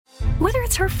Whether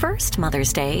it's her first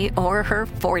Mother's Day or her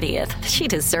 40th, she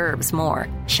deserves more.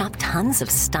 Shop tons of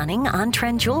stunning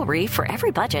on-trend jewelry for every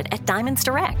budget at Diamonds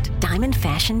Direct. Diamond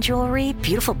fashion jewelry,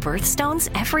 beautiful birthstones,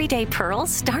 everyday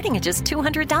pearls starting at just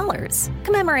 $200.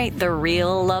 Commemorate the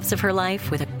real loves of her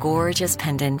life with a gorgeous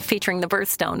pendant featuring the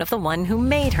birthstone of the one who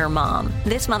made her mom.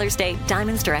 This Mother's Day,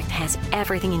 Diamonds Direct has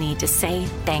everything you need to say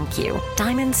thank you.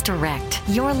 Diamonds Direct.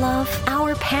 Your love,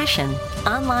 our passion.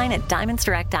 Online at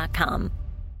diamondsdirect.com.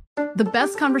 The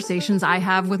best conversations I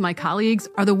have with my colleagues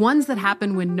are the ones that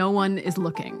happen when no one is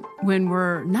looking, when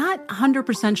we're not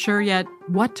 100% sure yet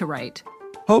what to write.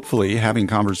 Hopefully, having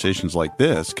conversations like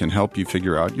this can help you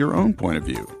figure out your own point of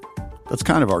view. That's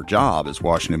kind of our job as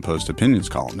Washington Post opinions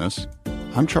columnists.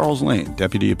 I'm Charles Lane,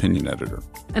 Deputy Opinion Editor.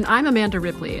 And I'm Amanda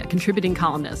Ripley, a contributing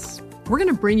columnist. We're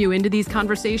going to bring you into these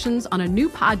conversations on a new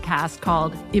podcast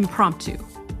called Impromptu.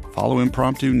 Follow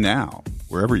Impromptu now,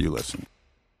 wherever you listen.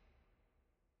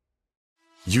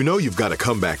 You know you've got a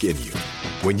comeback in you.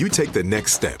 When you take the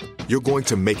next step, you're going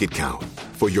to make it count.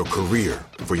 For your career,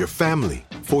 for your family,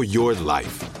 for your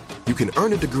life. You can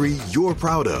earn a degree you're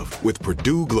proud of with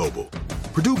Purdue Global.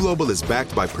 Purdue Global is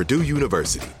backed by Purdue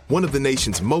University, one of the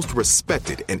nation's most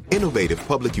respected and innovative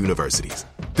public universities.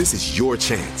 This is your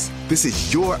chance. This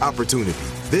is your opportunity.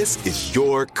 This is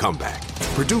your comeback.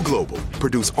 Purdue Global,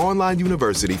 Purdue's online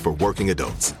university for working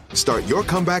adults. Start your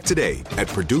comeback today at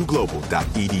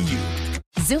purdueglobal.edu.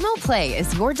 Xumo Play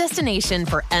is your destination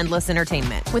for endless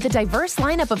entertainment. With a diverse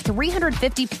lineup of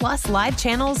 350-plus live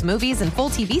channels, movies, and full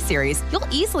TV series, you'll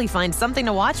easily find something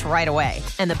to watch right away.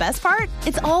 And the best part?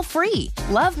 It's all free.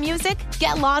 Love music?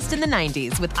 Get lost in the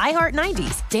 90s with iHeart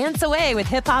 90s. Dance away with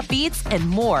hip-hop beats and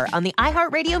more on the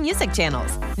iHeartRadio music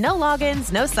channels. No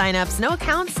logins, no signups, no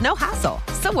accounts, no hassle.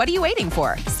 So what are you waiting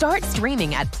for? Start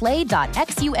streaming at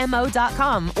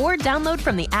play.xumo.com or download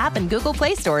from the app and Google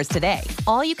Play stores today.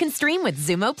 All you can stream with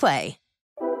Xumo Play.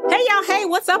 Hey, y'all. Hey,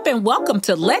 what's up? And welcome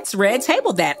to Let's Red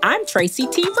Table That. I'm Tracy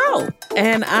T. Rowe.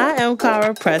 And I am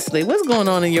Cara Presley. What's going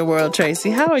on in your world, Tracy?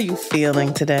 How are you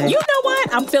feeling today? You know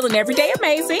what? I'm feeling every day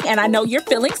amazing, and I know you're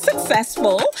feeling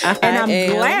successful, and I'm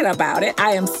glad about it.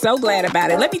 I am so glad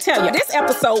about it. Let me tell you, this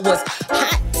episode was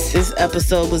hot. This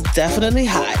episode was definitely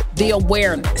hot. The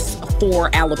awareness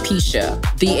for alopecia,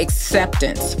 the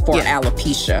acceptance for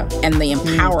alopecia, and the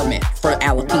empowerment for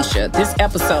alopecia. This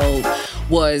episode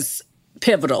was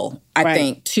pivotal, I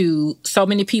think, to so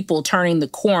many people turning the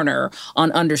corner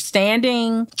on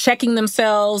understanding, checking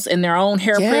themselves in their own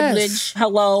hair privilege.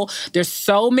 Hello. There's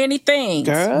so many things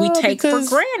we take for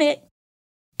granted.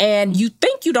 And you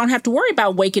think you don't have to worry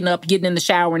about waking up, getting in the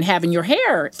shower, and having your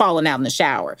hair falling out in the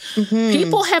shower. Mm-hmm.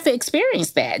 People have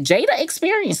experienced that. Jada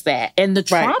experienced that, and the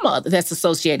trauma that's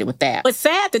associated with that. It's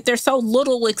sad that there's so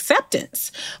little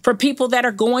acceptance for people that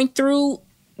are going through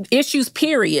issues,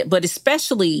 period, but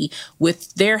especially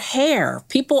with their hair.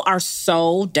 People are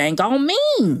so dang on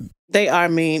mean. They are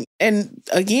mean. And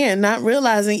again, not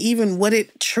realizing even what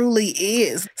it truly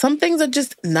is. Some things are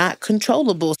just not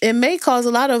controllable. It may cause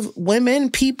a lot of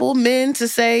women, people, men to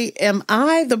say, am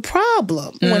I the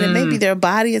problem? When it may be their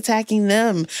body attacking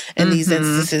them in these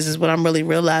instances is what I'm really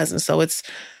realizing. So it's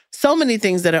so many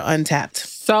things that are untapped.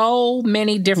 So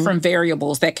many different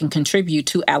variables that can contribute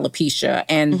to alopecia,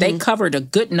 and they covered a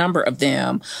good number of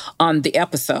them on the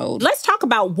episode. Let's talk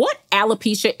about what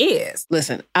alopecia is.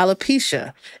 Listen,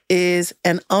 alopecia is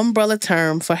an umbrella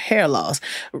term for hair loss.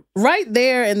 Right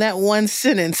there in that one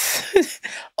sentence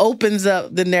opens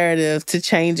up the narrative to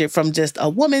change it from just a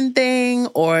woman thing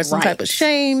or some type of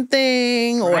shame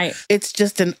thing, or it's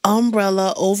just an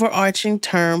umbrella overarching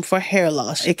term for hair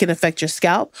loss. It can affect your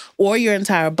scalp or your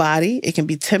entire body. It can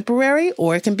be temporary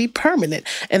or it can be permanent.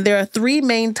 And there are three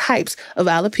main types of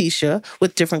alopecia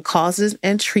with different causes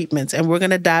and treatments. And we're going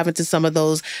to dive into some of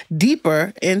those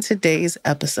deeper in today's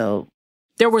episode.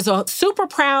 There was a super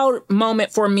proud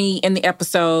moment for me in the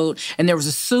episode, and there was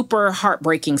a super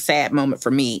heartbreaking, sad moment for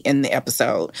me in the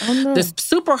episode. Oh, no. The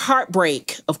super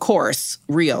heartbreak, of course,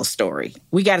 Rio's story.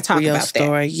 We got to talk about that. Rio's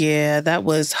story, yeah, that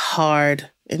was hard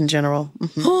in general.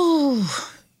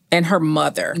 Mm-hmm. And her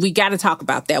mother. We got to talk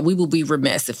about that. We will be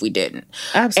remiss if we didn't.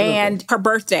 Absolutely. And her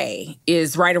birthday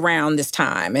is right around this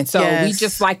time. And so we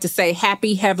just like to say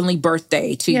happy heavenly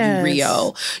birthday to you,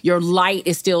 Rio. Your light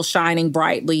is still shining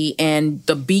brightly, and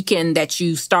the beacon that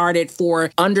you started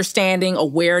for understanding,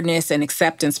 awareness, and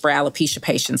acceptance for alopecia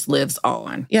patients lives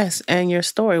on. Yes, and your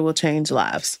story will change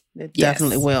lives. It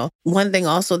definitely will. One thing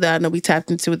also that I know we tapped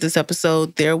into with this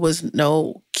episode, there was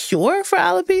no cure for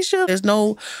alopecia. There's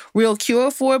no real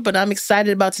cure for it, but I'm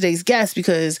excited about today's guest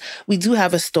because we do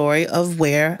have a story of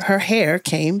where her hair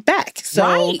came back.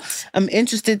 So I'm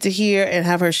interested to hear and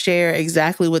have her share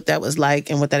exactly what that was like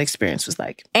and what that experience was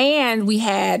like. And we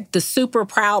had the super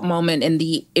proud moment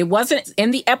it wasn't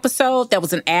in the episode, that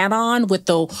was an add-on with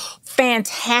the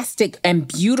fantastic and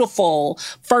beautiful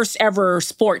first ever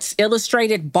Sports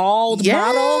Illustrated bald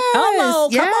model. Hello,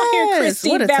 come on here,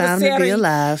 Christine. What a time to be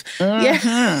alive.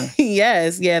 Yeah.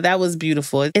 Yes. Yeah, that was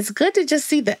beautiful. It's good to just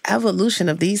see the evolution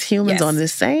of these humans on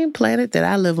this same planet that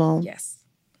I live on. Yes.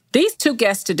 These two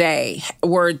guests today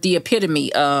were the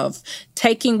epitome of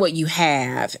taking what you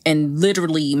have and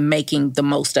literally making the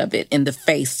most of it in the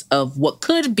face of what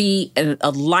could be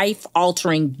a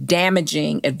life-altering,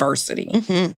 damaging adversity.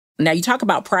 Mm-hmm. Now, you talk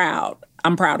about proud.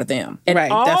 I'm proud of them. And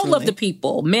all of the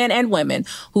people, men and women,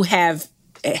 who have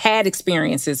had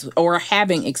experiences or are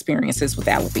having experiences with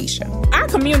alopecia. Our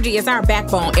community is our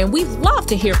backbone, and we love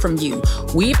to hear from you.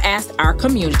 We've asked our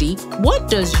community, what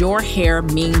does your hair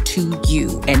mean to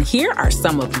you? And here are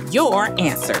some of your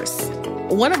answers.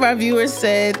 One of our viewers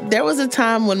said, there was a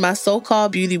time when my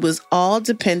so-called beauty was all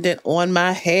dependent on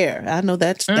my hair. I know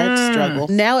that struggle.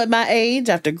 Now at my age,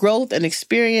 after growth and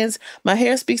experience, my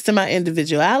hair speaks to my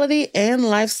individuality and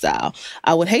lifestyle.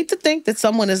 I would hate to think that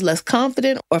someone is less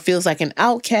confident or feels like an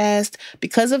outcast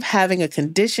because of having a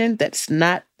condition that's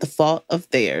not the fault of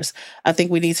theirs. I think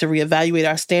we need to reevaluate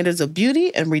our standards of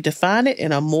beauty and redefine it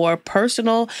in a more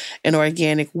personal and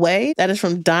organic way. That is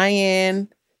from Diane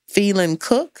Phelan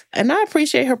Cook. And I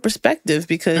appreciate her perspective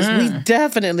because we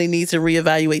definitely need to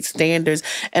reevaluate standards.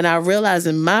 And I realize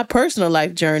in my personal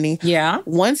life journey,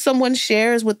 once someone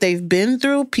shares what they've been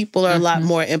through, people are a lot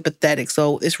more empathetic.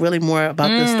 So it's really more about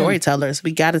the storytellers.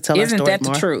 We got to tell our story more. Isn't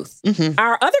that the truth? Mm-hmm.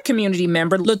 Our other community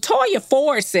member, LaToya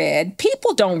Ford, said,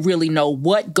 people don't really know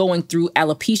what going through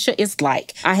alopecia is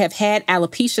like. I have had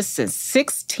alopecia since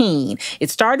 16. It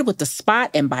started with the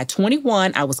spot, and by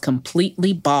 21, I was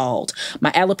completely bald.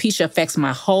 My alopecia affects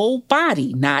my whole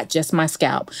body, not just my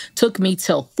scalp. Took me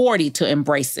till 40 to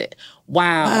embrace it.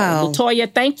 Wow.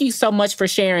 LaToya, thank you so much for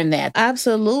sharing that.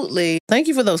 Absolutely. Thank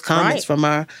you for those comments from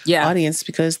our audience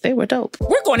because they were dope.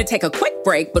 We're going to take a quick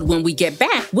break, but when we get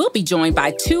back, we'll be joined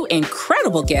by two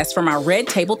incredible guests from our Red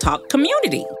Table Talk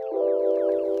community.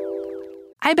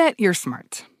 I bet you're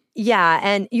smart. Yeah,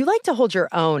 and you like to hold your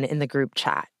own in the group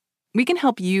chat. We can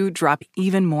help you drop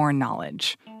even more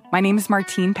knowledge. My name is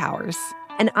Martine Powers.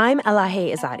 And I'm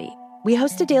Elahe Izadi. We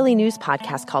host a daily news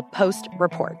podcast called Post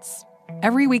Reports.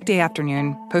 Every weekday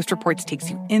afternoon, Post Reports takes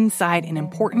you inside an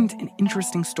important and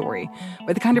interesting story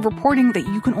with the kind of reporting that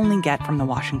you can only get from the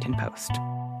Washington Post.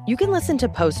 You can listen to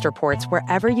Post Reports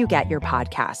wherever you get your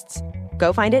podcasts.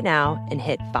 Go find it now and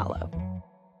hit follow.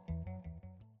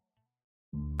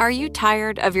 Are you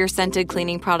tired of your scented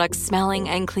cleaning products smelling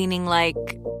and cleaning like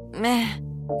meh?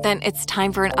 Then it's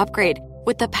time for an upgrade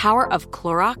with the power of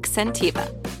Clorox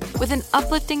Scentiva. With an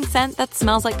uplifting scent that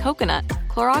smells like coconut,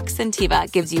 Clorox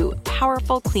Scentiva gives you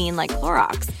powerful clean like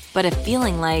Clorox, but a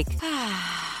feeling like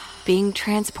being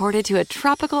transported to a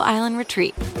tropical island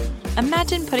retreat.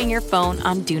 Imagine putting your phone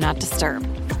on Do Not Disturb,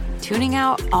 tuning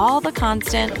out all the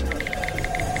constant,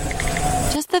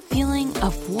 just the feeling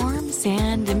of warm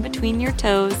sand in between your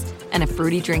toes and a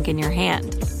fruity drink in your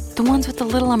hand. The ones with the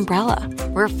little umbrella.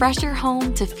 Refresh your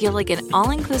home to feel like an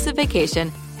all-inclusive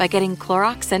vacation by getting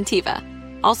Clorox Scentiva.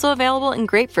 Also available in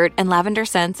grapefruit and lavender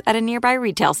scents at a nearby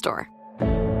retail store.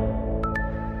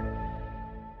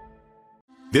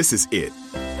 This is it.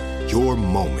 Your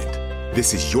moment.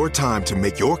 This is your time to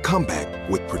make your comeback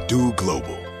with Purdue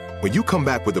Global. When you come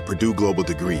back with a Purdue Global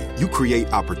degree, you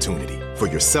create opportunity for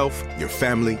yourself, your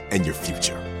family, and your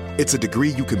future. It's a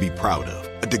degree you can be proud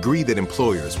of, a degree that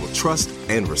employers will trust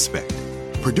and respect.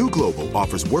 Purdue Global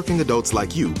offers working adults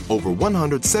like you over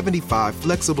 175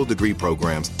 flexible degree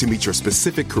programs to meet your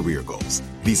specific career goals.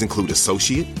 These include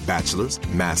associate, bachelor's,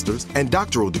 master's, and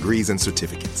doctoral degrees and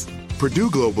certificates.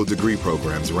 Purdue Global degree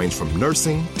programs range from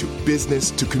nursing to business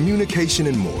to communication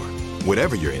and more.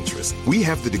 Whatever your interest, we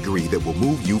have the degree that will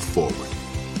move you forward.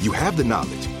 You have the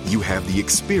knowledge, you have the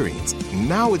experience.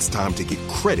 Now it's time to get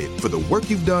credit for the work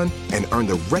you've done and earn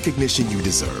the recognition you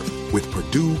deserve with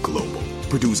Purdue Global,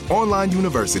 Purdue's online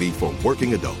university for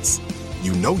working adults.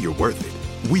 You know you're worth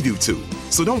it. We do too.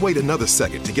 So don't wait another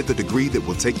second to get the degree that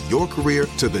will take your career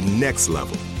to the next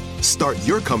level. Start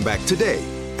your comeback today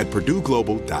at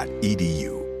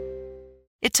purdueglobal.edu.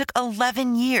 It took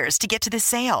 11 years to get to this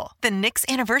sale. The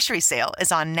Knix Anniversary Sale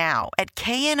is on now at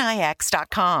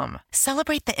knix.com.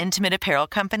 Celebrate the intimate apparel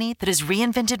company that has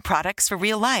reinvented products for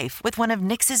real life with one of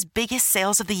Knix's biggest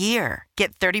sales of the year.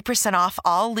 Get 30% off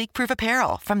all leak-proof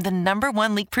apparel from the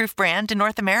 #1 leak-proof brand in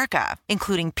North America,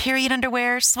 including period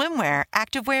underwear, swimwear,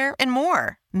 activewear, and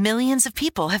more. Millions of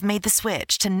people have made the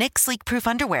switch to Knix leak-proof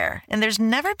underwear, and there's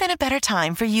never been a better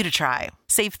time for you to try.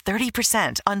 Save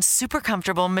 30% on super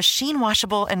comfortable,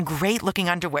 machine-washable, and great-looking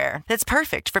underwear that's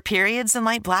perfect for periods and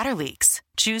light bladder leaks.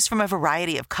 Choose from a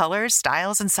variety of colors,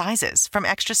 styles, and sizes, from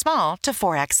extra small to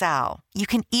 4XL. You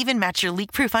can even match your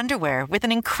leak-proof underwear with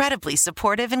an incredibly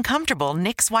supportive and comfortable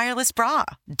Knix wireless bra.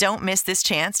 Don't miss this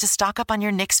chance to stock up on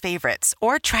your Knix favorites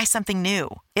or try something new.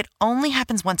 It only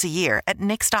happens once a year at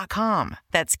Knix.com.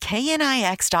 That's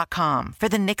knix.com for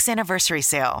the Knix Anniversary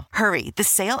Sale. Hurry, the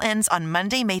sale ends on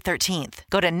Monday, May 13th.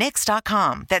 Go to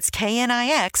Knix.com. That's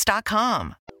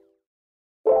knix.com.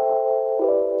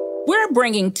 We're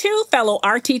bringing 2 fellow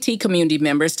RTT community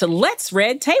members to Let's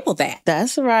Red Table That.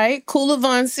 That's right. Kula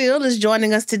Von Seal is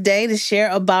joining us today to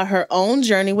share about her own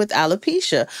journey with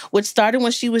alopecia, which started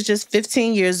when she was just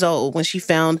 15 years old, when she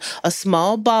found a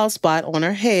small bald spot on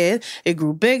her head. It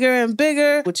grew bigger and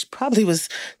bigger, which probably was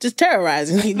just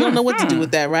terrorizing. You don't know what to do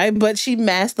with that, right? But she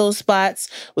masked those spots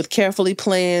with carefully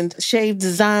planned shaved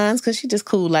designs, because she's just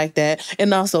cool like that,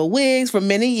 and also wigs for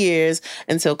many years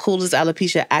until Kula's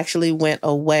alopecia actually went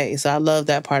away. So I love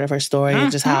that part of her story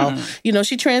and just how, she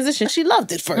transitioned. She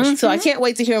loved it first. So I can't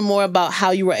wait to hear more about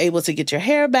how you were able to get your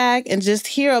hair back and just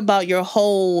hear about your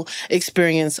whole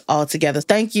experience altogether.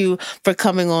 Thank you for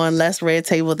coming on Let's Red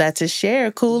Table That to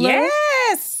share, Kula.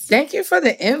 Yes! Thank you for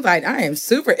the invite. I am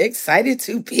super excited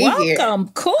to be here. Welcome,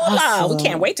 Kula. Awesome. We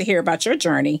can't wait to hear about your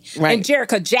journey. Right. And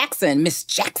Jerica Jackson, Miss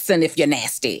Jackson if you're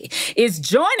nasty, is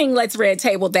joining Let's Red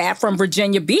Table That from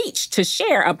Virginia Beach to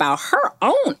share about her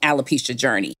own alopecia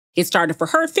journey. It started for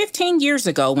her 15 years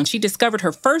ago when she discovered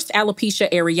her first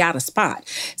alopecia areata spot.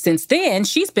 Since then,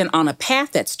 she's been on a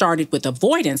path that started with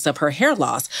avoidance of her hair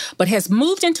loss, but has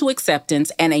moved into acceptance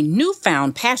and a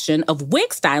newfound passion of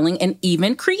wig styling and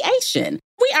even creation.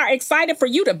 We are excited for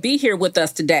you to be here with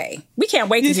us today. We can't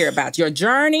wait to hear about your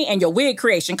journey and your wig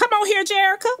creation. Come on here,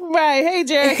 Jerica. Right. Hey,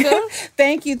 Jerica.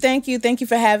 Thank you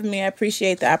for having me. I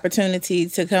appreciate the opportunity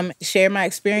to come share my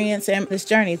experience and this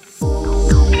journey.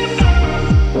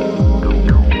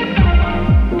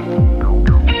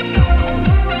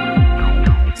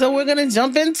 So we're going to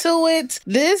jump into it.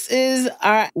 This is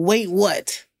our Wait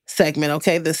What segment,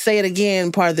 okay? The Say It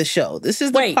Again part of the show. This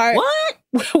is the part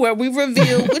where we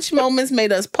reveal which moments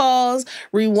made us pause,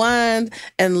 rewind,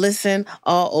 and listen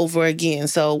all over again.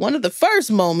 So one of the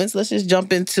first moments, let's just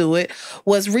jump into it,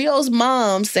 was Rio's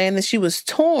mom saying that she was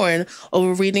torn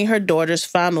over reading her daughter's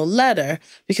final letter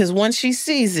because once she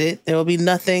sees it, there will be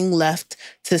nothing left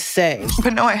to say.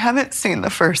 But no, I haven't seen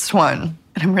the first one,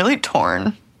 and I'm really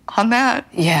torn on that.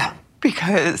 Yeah.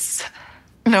 Because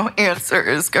no answer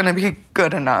is going to be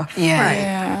good enough. Yeah. Right?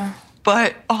 Yeah.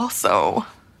 But also,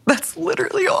 that's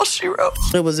literally all she wrote.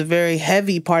 It was a very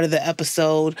heavy part of the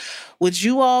episode. Would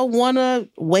you all want to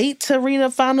wait to read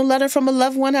a final letter from a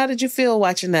loved one? How did you feel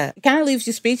watching that? It kind of leaves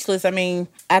you speechless. I mean,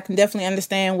 I can definitely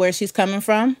understand where she's coming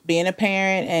from, being a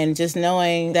parent and just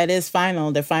knowing that is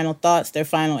final, their final thoughts, their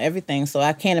final everything. So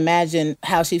I can't imagine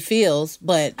how she feels,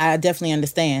 but I definitely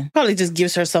understand. Probably just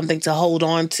gives her something to hold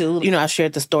on to. I've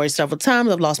shared the story several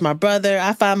times. I've lost my brother.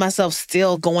 I find myself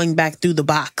still going back through the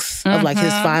box of like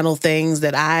his final things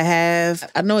that I have.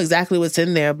 I know exactly what's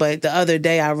in there, but the other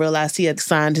day I realized he had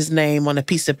signed his name on a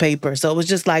piece of paper. So it was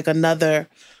just like another,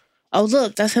 oh,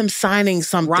 look, that's him signing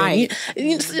something. Right.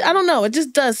 I don't know. It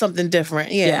just does something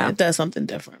different. Yeah, it does something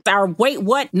different. Our Wait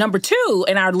What number 2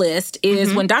 in our list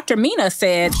is when Dr. Mina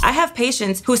said, I have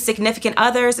patients whose significant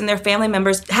others and their family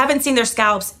members haven't seen their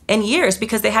scalps in years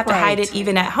because they have to hide it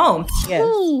even at home. Yes.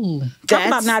 Ooh, talk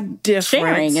about not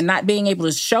sharing and not being able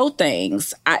to show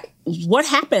things. What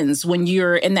happens when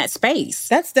you're in that space?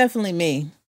 That's definitely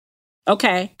me.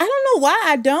 Okay. I don't know why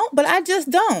I don't, but I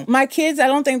just don't. My kids, I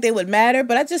don't think they would matter,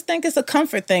 but I just think it's a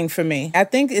comfort thing for me. I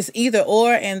think it's either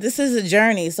or, and this is a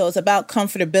journey, so it's about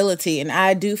comfortability, and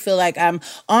I do feel like I'm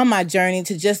on my journey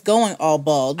to just going all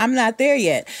bald. I'm not there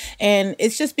yet, and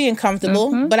it's just being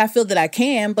comfortable, but I feel that I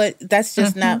can, but that's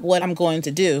just not what I'm going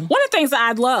to do. One of the things that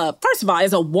I love, first of all,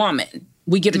 as a woman,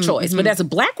 we get a choice. But as a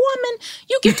Black woman,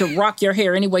 you get to rock your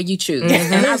hair any way you choose.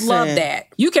 And I love that.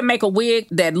 You can make a wig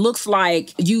that looks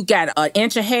like you got an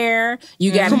inch of hair,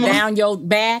 you got it down your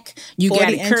back, you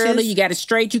got it curly, you got it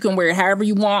straight, you can wear it however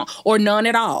you want, or none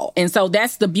at all. And so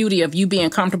that's the beauty of you being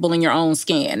comfortable in your own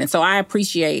skin. And so I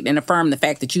appreciate and affirm the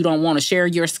fact that you don't want to share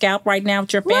your scalp right now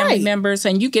with your family members,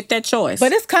 and you get that choice.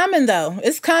 But it's coming, though.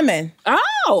 It's coming.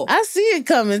 Oh! I see it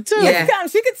coming, too. Yeah. It's coming.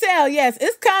 She could tell, yes,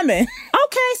 it's coming.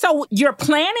 Okay, so you're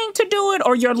planning to do it,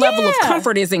 or your level of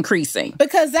comfort is increasing?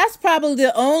 Because that's probably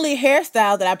the only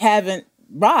hairstyle that I haven't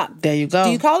rocked. There you go.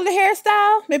 Do you call it a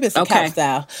hairstyle? Maybe it's a cap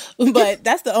style. But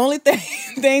that's the only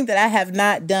thing that I have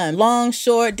not done. Long,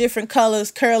 short, different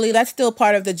colors, curly, that's still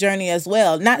part of the journey as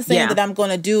well. Not saying that I'm going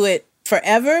to do it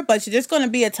forever, but there's going to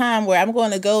be a time where I'm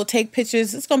going to go take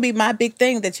pictures. It's going to be my big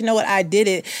thing that, you know what, I did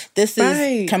it. This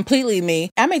is completely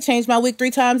me. I may change my wig 3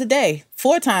 times a day,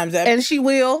 4 times. And she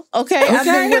will. Okay. I've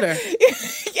been with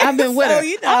her. I've been with her.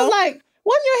 You know, I was like,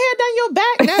 wasn't your hair down your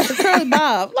back? That's a curly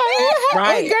bob. Like,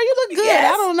 hey, girl, you look good.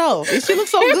 Yes. I don't know. If she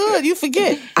looks so good, you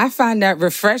forget. I find that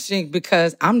refreshing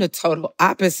because I'm the total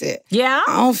opposite. Yeah?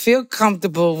 I don't feel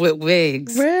comfortable with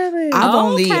wigs. Really? I've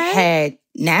only had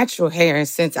natural hair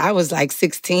since I was like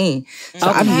 16. So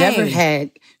I've never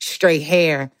had straight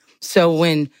hair. So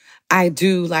when I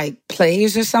do like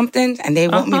plays or something and they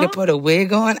want me to put a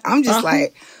wig on, I'm just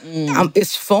like,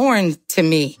 it's foreign to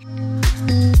me.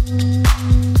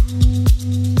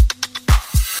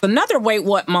 Another Wait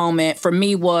What moment for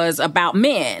me was about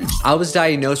men. I was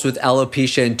diagnosed with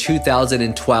alopecia in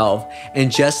 2012,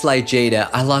 and just like Jada,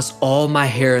 I lost all my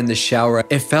hair in the shower.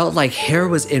 It felt like hair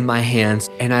was in my hands,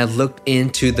 and I looked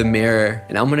into the mirror,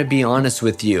 and I'm gonna be honest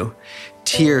with you.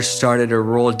 Tears started to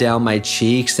roll down my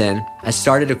cheeks, and I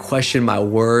started to question my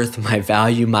worth, my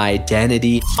value, my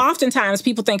identity. Oftentimes,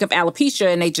 people think of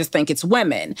alopecia and they just think it's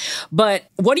women. But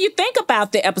what do you think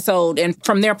about the episode and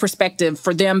from their perspective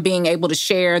for them being able to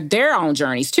share their own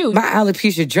journeys too? My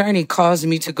alopecia journey caused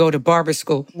me to go to barber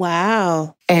school.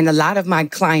 Wow. And a lot of my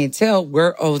clientele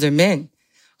were older men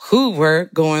who were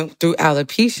going through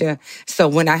alopecia. So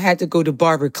when I had to go to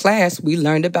barber class, we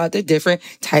learned about the different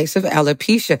types of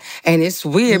alopecia. And it's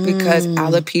weird because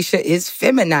alopecia is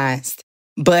feminized.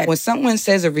 But when someone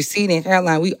says a receding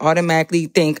hairline, we automatically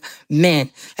think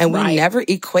men. And we never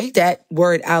equate that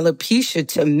word alopecia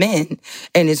to men.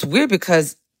 And it's weird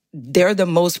because they're the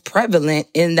most prevalent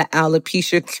in the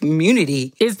alopecia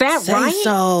community. Is that right?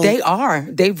 So. They are.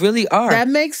 They really are. That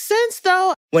makes sense,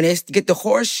 though. When they get the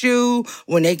horseshoe,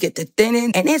 when they get the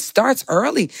thinning, and it starts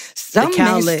early. Some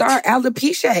men start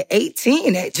alopecia at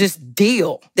 18. They just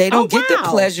deal. They don't get the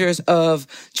pleasures of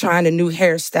trying a new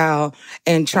hairstyle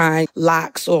and trying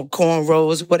locks or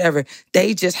cornrows, whatever.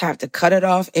 They just have to cut it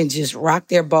off and just rock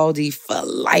their baldy for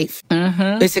life.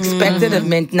 It's expected of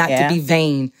men not to be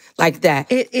vain like that.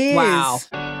 It is. Wow.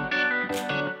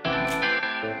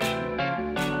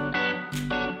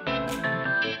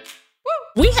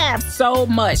 We have so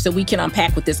much that we can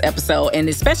unpack with this episode, and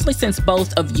especially since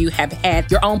both of you have had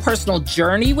your own personal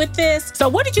journey with this. So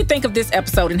what did you think of this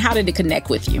episode, and how did it connect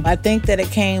with you? I think that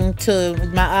it came to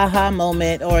my aha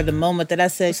moment, or the moment that I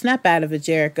said, snap out of it,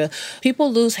 Jerica.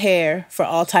 People lose hair for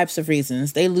all types of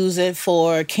reasons. They lose it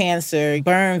for cancer,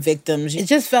 burn victims. It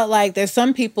just felt like there's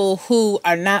some people who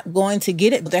are not going to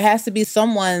get it. There has to be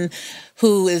someone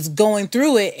who is going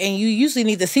through it, and you usually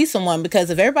need to see someone,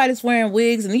 because if everybody's wearing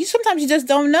wigs, and sometimes you just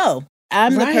don't know.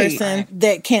 I'm the person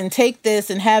that can take this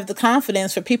and have the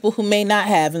confidence for people who may not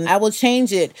have, and I will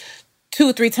change it 2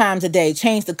 or 3 times a day,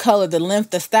 change the color, the length,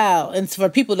 the style. And for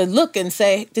people to look and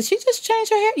say, did she just change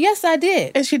her hair? Yes, I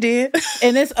did. And she did.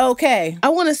 And it's okay. I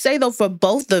want to say, though, for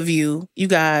both of you, you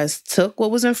guys took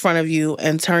what was in front of you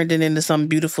and turned it into something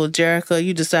beautiful. Jerica,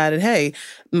 you decided, hey,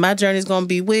 my journey's going to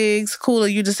be wigs.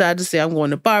 Kula, you decided to say, I'm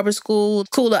going to barber school.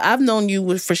 Kula, I've known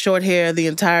you for short hair the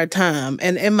entire time.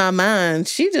 And in my mind,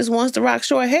 she just wants to rock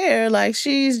short hair. Like,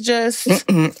 she's just...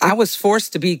 I was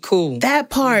forced to be cool. That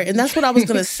part. And that's what I was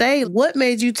going to say. What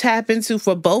made you tap into,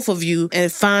 for both of you,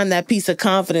 and find that piece of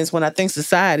confidence when I think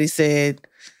society said,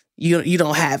 you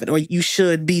don't have it, or you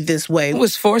should be this way? I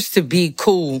was forced to be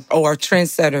cool or a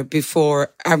trendsetter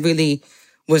before I really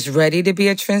was ready to be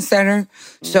a trendsetter.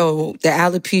 So the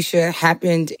alopecia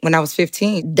happened when I was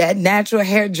 15. That natural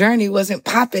hair journey wasn't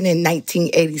popping in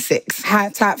 1986. High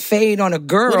top fade on a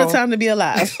girl. What a time to be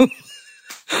alive.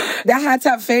 That high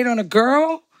top fade on a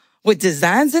girl with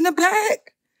designs in the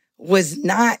back was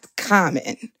not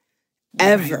common.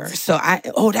 ever. Right. So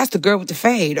that's the girl with the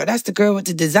fade, or that's the girl with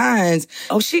the designs.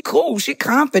 Oh, she cool, she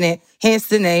confident, hence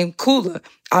the name Kula.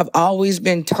 I've always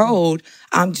been told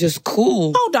I'm just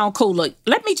cool. Hold on, Kula.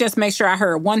 Let me just make sure I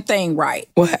heard one thing right.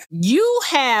 What? You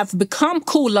have become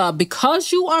Kula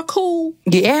because you are cool?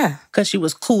 Yeah. Because she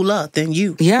was cooler than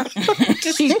you. Yeah.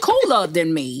 She's cooler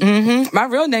than me. Mm-hmm. My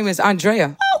real name is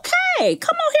Andrea. Okay.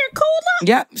 Come on here, Kula.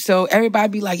 Yep. So everybody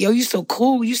be like, yo, you so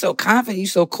cool. You so confident. You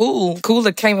so cool.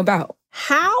 Kula came about.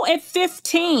 How at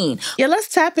 15? Yeah, let's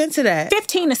tap into that.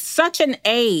 15 is such an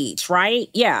age, right?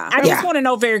 Yeah. I just want to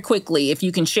know very quickly, if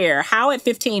you can share, how at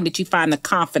 15 did you find the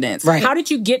confidence? Right. How did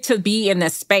you get to be in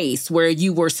that space where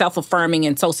you were self-affirming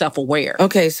and so self-aware?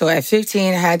 Okay, so at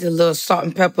 15, I had the little salt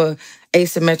and pepper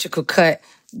asymmetrical cut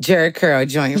Jerry curl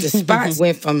joint. The spots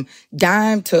went from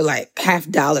dime to like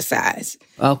 $50 size.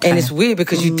 Okay. And it's weird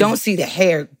because you don't see the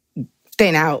hair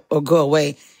thin out or go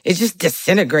away. It just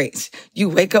disintegrates. You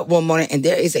wake up one morning and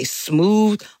there is a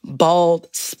smooth, bald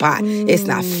spot. It's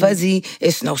not fuzzy.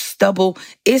 It's no stubble.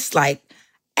 It's like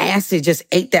acid just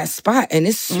ate that spot and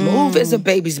it's smooth as a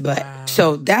baby's butt. Wow.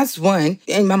 So that's one.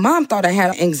 And my mom thought I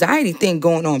had an anxiety thing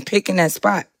going on, picking that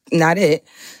spot. Not it.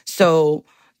 So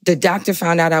the doctor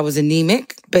found out I was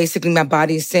anemic. Basically, my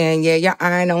body is saying, yeah, your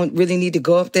iron don't really need to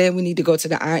go up there. We need to go to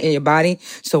the iron in your body.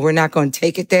 So we're not going to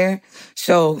take it there.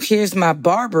 So here's my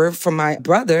barber from my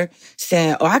brother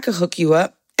saying, I could hook you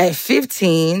up. At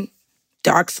 15,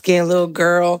 dark-skinned little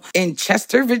girl in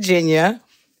Chester, Virginia,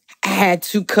 I had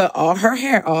to cut all her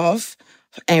hair off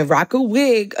and rock a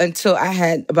wig until I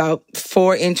had about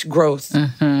 4-inch growth.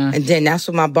 Mm-hmm. And then that's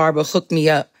when my barber hooked me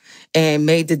up and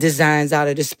made the designs out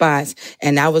of the spots.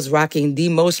 And I was rocking the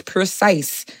most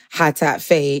precise high top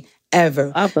fade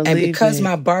ever. And because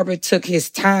my barber took his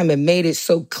time and made it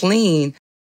so clean,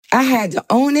 I had to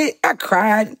own it. I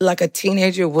cried like a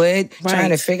teenager would, trying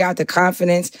to figure out the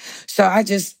confidence. So I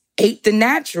just ate the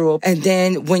natural. And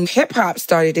then when hip hop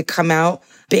started to come out,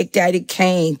 Big Daddy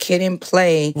Kane, Kid and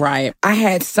Play. Right. I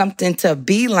had something to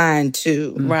beeline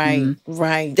to.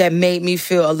 Right. That made me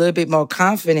feel a little bit more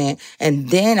confident. And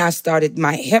then I started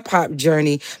my hip hop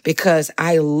journey because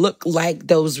I look like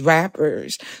those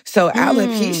rappers. So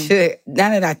alopecia,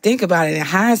 now that I think about it in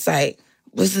hindsight,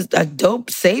 was a dope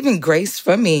saving grace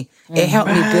for me. It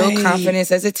helped me build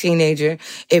confidence as a teenager.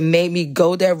 It made me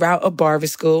go that route of barber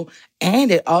school.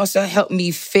 And it also helped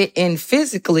me fit in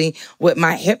physically with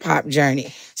my hip hop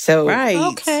journey. So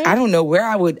I don't know where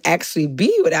I would actually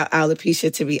be without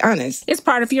alopecia, to be honest. It's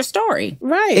part of your story.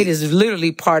 Right. It is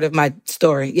literally part of my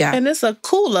story. Yeah. And it's a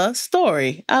cooler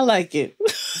story. I like it.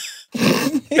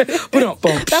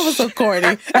 That was so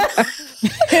corny.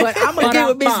 But I'm going to get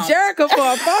with Miss Jericho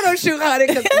for a photo shoot, honey,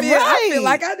 because I feel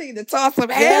like I need to toss some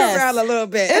hair around a little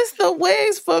bit. It's the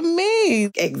wigs for me.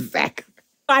 Exactly.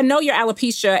 I know your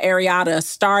alopecia areata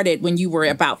started when you were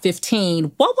about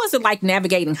 15. What was it like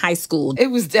navigating high school? It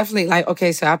was definitely like,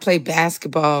 okay, so I played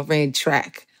basketball, ran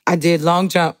track. I did long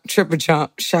jump, triple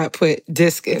jump, shot put,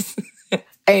 discus.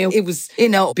 And it was,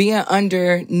 being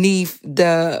underneath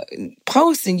the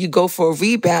post and you go for a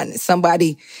rebound and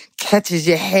somebody catches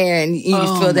your hair and you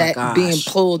feel that being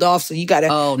pulled off. So you got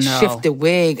to shift the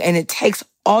wig. And it takes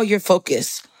all your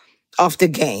focus off the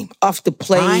game, off the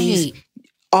plays. Right.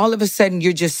 All of a sudden,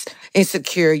 you're just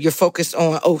insecure. You're focused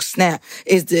on, snap,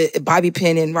 is the bobby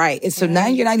pin in right? And so now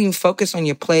you're not even focused on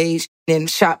your plays and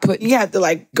shot put. You have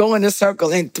to go in a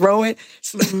circle and throw it.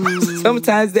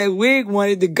 Sometimes that wig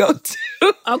wanted to go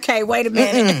too. Okay, wait a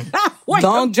minute.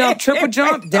 Long jump, triple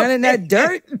jump, down in that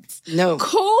dirt. No.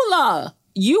 Kula,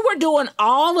 you were doing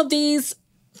all of these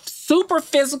super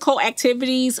physical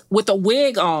activities with a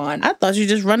wig on. I thought you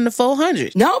just run the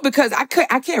 400. No, because I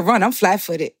can't run. I'm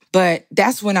flat-footed. But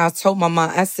that's when I told my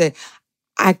mom, I said,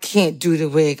 I can't do the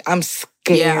wig. I'm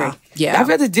scared. Yeah. I'd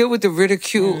rather deal with the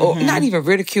ridicule, or not even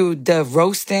ridicule, the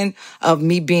roasting of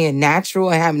me being natural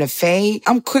and having a fade.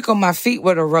 I'm quick on my feet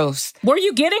with a roast. Were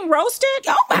you getting roasted?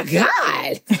 Oh, my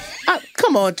God.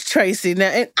 Come on, Tracy. Now,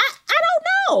 I don't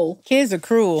know. Kids are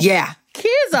cruel. Yeah.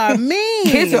 Kids are mean.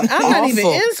 Kids are I'm not even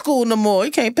in school no more.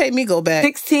 You can't pay me go back.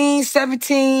 16,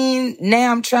 17.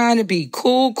 Now I'm trying to be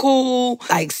cool,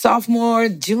 like sophomore,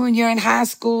 junior in high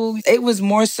school. It was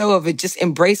more so of it just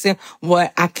embracing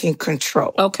what I can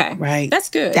control. Okay. Right. That's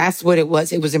good. That's what it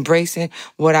was. It was embracing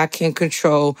what I can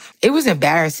control. It was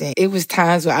embarrassing. It was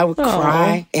times where I would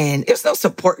cry and there's no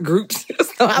support groups.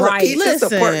 There's no alopecia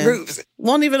support groups.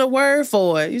 Wasn't even a word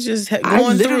for it. You just going I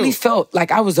literally felt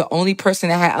like I was the only person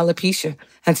that had alopecia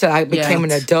until I became an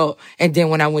adult. And then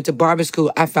when I went to barber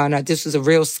school, I found out this was a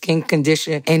real skin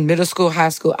condition. In middle school, high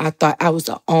school, I thought I was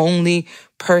the only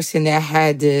person that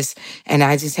had this. And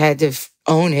I just had to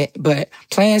own it. But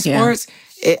playing sports,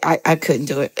 I couldn't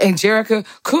do it. And Jerica,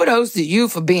 kudos to you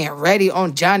for being ready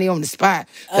on Johnny on the spot.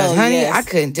 Because, honey, I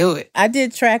couldn't do it. I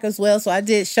did track as well, so I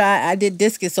did shot, I did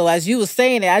discus. So as you were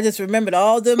saying it, I just remembered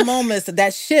all the moments of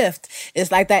that shift.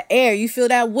 It's like that air. You feel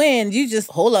that wind. You just,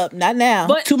 hold up, not now.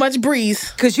 But too much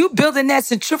breeze. Because you building that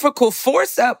centrifugal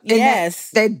force up.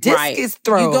 Yes. That discus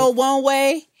throw. You go one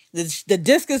way. The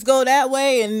discus go that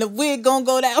way and the wig gonna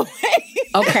go that way.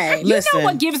 Okay, you know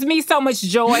what gives me so much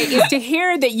joy is to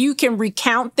hear that you can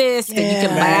recount this, that you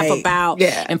can laugh about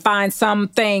and find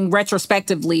something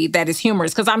retrospectively that is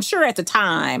humorous. Because I'm sure at the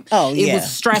time it was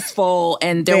stressful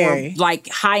and there were like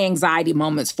high anxiety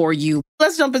moments for you.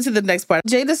 Let's jump into the next part.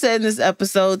 Jada said in this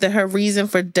episode that her reason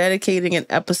for dedicating an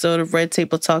episode of Red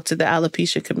Table Talk to the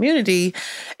alopecia community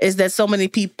is that so many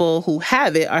people who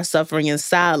have it are suffering in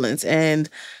silence. And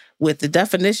with the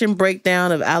definition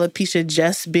breakdown of alopecia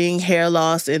just being hair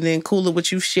loss, and then Kula,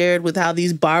 what you shared with how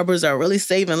these barbers are really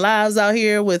saving lives out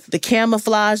here with the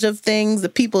camouflage of things, the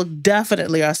people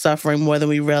definitely are suffering more than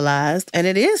we realized. And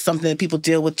it is something that people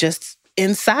deal with just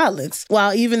in silence.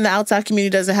 While even the outside community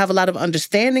doesn't have a lot of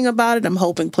understanding about it, I'm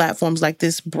hoping platforms like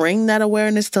this bring that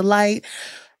awareness to light.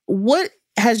 What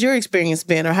has your experience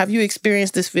been, or have you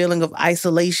experienced this feeling of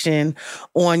isolation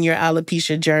on your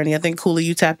alopecia journey? I think, Kula,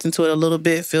 you tapped into it a little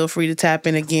bit. Feel free to tap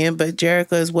in again. But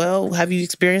Jerica as well, have you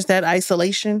experienced that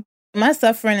isolation? My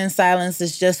suffering in silence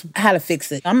is just how to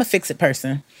fix it. I'm a fix-it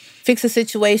person. Fix a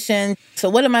situation. So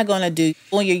what am I going to do?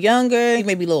 When you're younger, you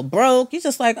may be a little broke. You're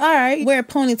just like, all right, wear a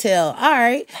ponytail. All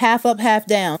right, half up, half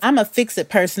down. I'm a fix-it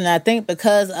person. I think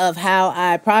because of how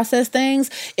I process things,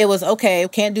 it was, okay,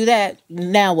 can't do that.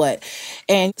 Now what?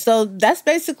 And so that's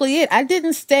basically it. I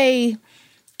didn't stay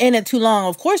in it too long.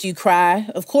 Of course you cry.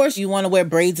 Of course you want to wear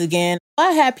braids again.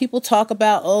 I had people talk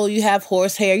about, oh, you have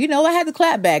horse hair. You know, I had to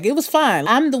clap back. It was fine.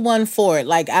 I'm the one for it.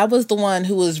 Like, I was the one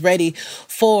who was ready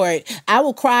for it. I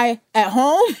will cry at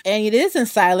home, and it is in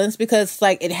silence because,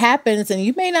 like, it happens, and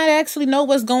you may not actually know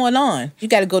what's going on. You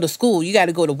got to go to school. You got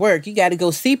to go to work. You got to go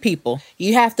see people.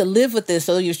 You have to live with this.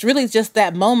 So it's really just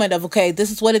that moment of, okay, this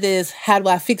is what it is. How do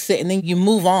I fix it? And then you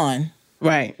move on.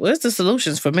 Right. Where's the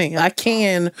solutions for me? I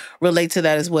can relate to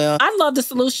that as well. I love the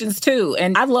solutions too.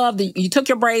 And I love that you took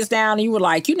your braids down and you were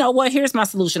like, you know what? Here's my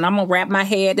solution. I'm going to wrap my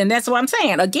head. And that's what I'm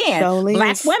saying. Again,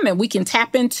 Black women, we can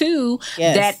tap into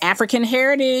that African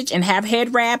heritage and have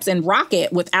head wraps and rock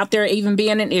it without there even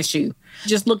being an issue.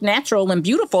 Just look natural and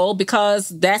beautiful because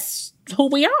that's who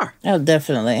we are. Oh,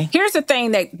 definitely. Here's the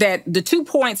thing that the 2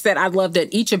 points that I love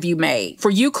that each of you made. For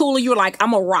you, Kula, you were like,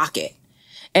 I'm going to rock it.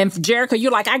 And for Jerica,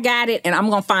 you're like, I got it, and I'm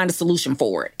going to find a solution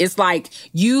for it. It's like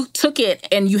you took it,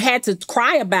 and you had to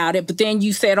cry about it, but then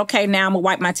you said, okay, now I'm going to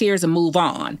wipe my tears and move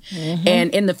on. Mm-hmm.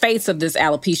 And in the face of this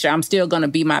alopecia, I'm still going to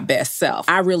be my best self.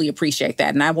 I really appreciate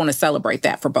that, and I want to celebrate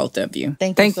that for both of you.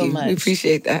 Thank you so much. We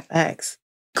appreciate that. Thanks.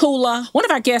 Kula. One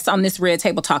of our guests on this Red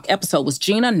Table Talk episode was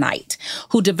Gina Knight,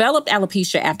 who developed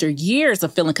alopecia after years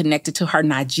of feeling connected to her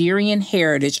Nigerian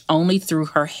heritage only through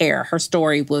her hair. Her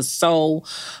story was so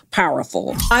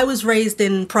powerful. I was raised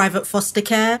in private foster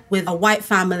care with a white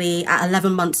family at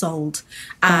 11 months old.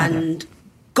 And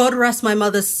God rest my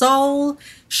mother's soul,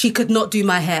 she could not do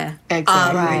my hair.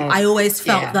 Exactly. I always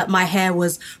felt that my hair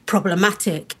was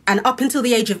problematic. And up until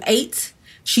the age of 8,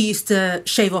 she used to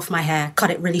shave off my hair,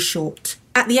 cut it really short.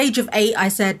 At the age of 8, I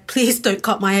said, please don't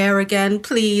cut my hair again,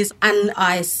 please. And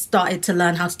I started to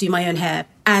learn how to do my own hair.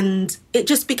 And it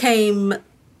just became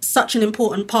such an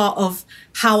important part of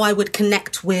how I would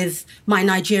connect with my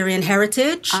Nigerian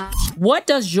heritage. What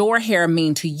does your hair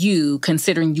mean to you,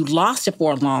 considering you lost it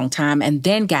for a long time and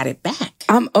then got it back?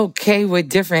 I'm okay with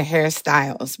different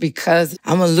hairstyles because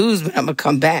I'm going to lose, but I'm going to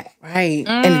come back. Right.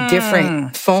 In a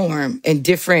different form, in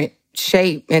different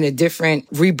shape, and a different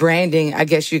rebranding, I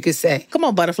guess you could say. Come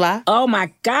on, butterfly. Oh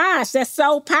my gosh, that's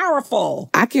so powerful.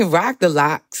 I can rock the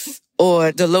locks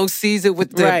or the low Caesar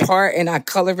with the part, and I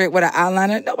color it with an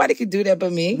eyeliner. Nobody can do that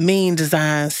but me. Mean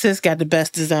designs. Sis got the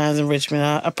best designs in Richmond,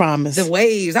 I promise. The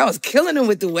waves. I was killing them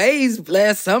with the waves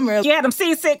last summer. Yeah, them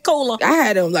seasick Kula. I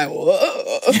had them like, whoa.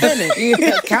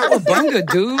 Cowabunga,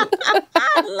 dude.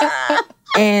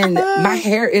 And my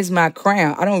hair is my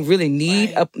crown. I don't really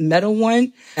need a metal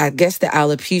one. I guess the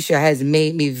alopecia has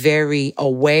made me very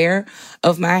aware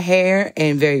of my hair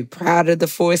and very proud of the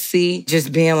 4C.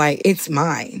 Just being like, it's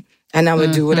mine. And I'm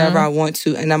going to do whatever I want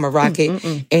to, and I'm going to rock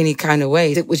it any kind of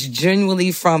way. It was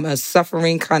genuinely from a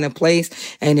suffering kind of place,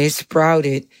 and it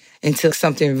sprouted into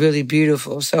something really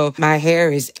beautiful. So my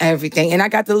hair is everything. And I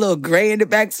got the little gray in the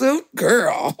back suit.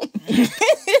 Girl.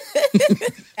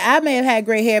 I may have had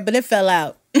gray hair, but it fell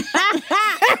out.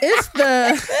 It's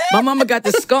the... My mama got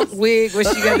the skunk wig where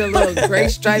she got the little gray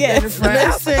stripe in the front.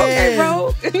 Listen. Okay,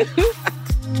 bro.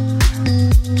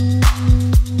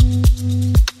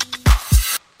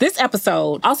 This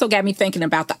episode also got me thinking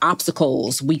about the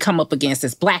obstacles we come up against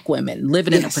as Black women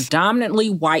living in a predominantly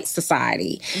white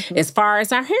society as far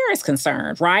as our hair is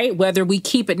concerned, right? Whether we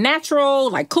keep it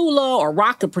natural, like Kula, or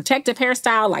rock a protective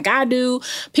hairstyle like I do,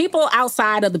 people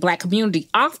outside of the Black community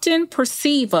often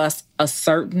perceive us a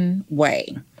certain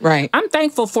way. Right. I'm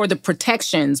thankful for the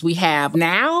protections we have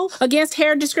now against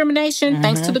hair discrimination,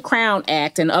 thanks to the Crown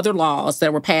Act and other laws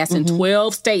that were passed in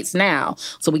 12 states now.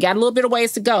 So we got a little bit of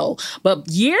ways to go. But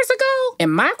years ago, in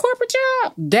my corporate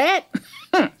job,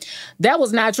 that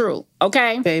was not true,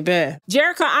 okay? Baby.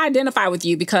 Jerica, I identify with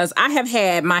you because I have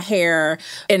had my hair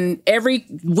in every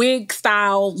wig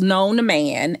style known to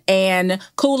man. And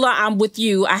Kula, I'm with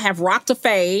you. I have rocked a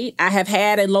fade. I have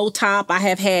had a low top. I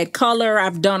have had color.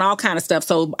 I've done all kind of stuff.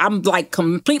 So I'm like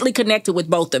completely connected with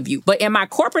both of you. But in my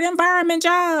corporate environment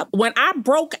job, when I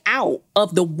broke out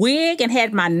of the wig and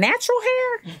had my natural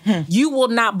hair, you will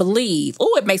not believe.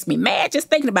 Oh, it makes me mad just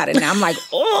thinking about it now. I'm like,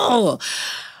 oh.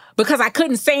 Because I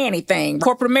couldn't say anything.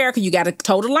 Corporate America, you got to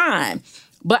toe the line.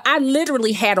 But I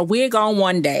literally had a wig on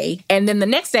one day, and then the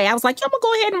next day I was like, I'm going to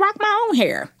go ahead and rock my own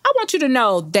hair. I want you to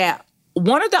know that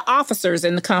one of the officers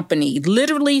in the company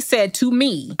literally said to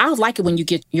me, I would like it when you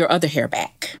get your other hair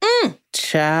back.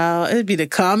 Child, it'd be the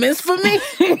comments for me.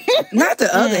 Not the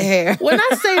other hair. When I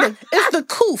say it's the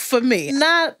coof for me.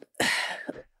 Not,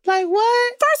 like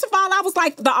what? First of all, I was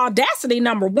like, the audacity,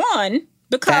 number one,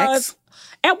 because... Facts.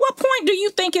 At what point do you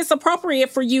think it's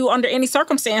appropriate for you under any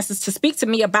circumstances to speak to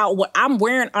me about what I'm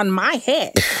wearing on my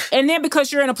head? And then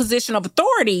because you're in a position of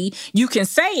authority, you can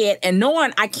say it, and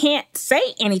knowing I can't say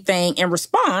anything in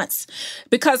response,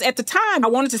 because at the time I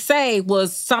wanted to say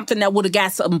was something that would have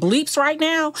got some bleeps right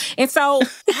now. And so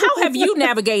how have you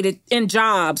navigated in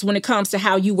jobs when it comes to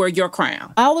how you wear your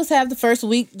crown? I always have the first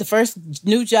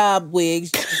new job wigs.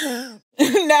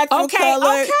 Natural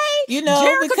color. Okay. You know,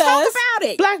 Jerica, because talk about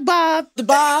it. Black bob. The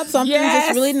bob, something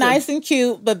just really nice and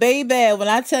cute. But baby, when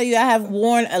I tell you I have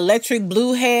worn electric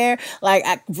blue hair, like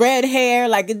red hair,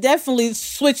 like it definitely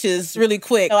switches really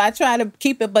quick. So I try to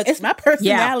keep it, but it's my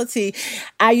personality. Yeah.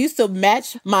 I used to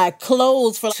match my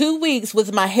clothes for 2 weeks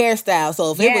with my hairstyle.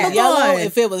 So if it was yellow,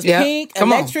 if it was pink,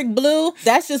 electric blue,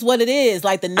 that's just what it is.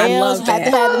 Like the nails, had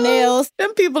to have the nails.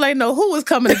 Them people ain't know who was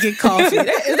coming to get coffee. Is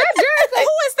that Jerica? Who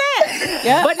is that?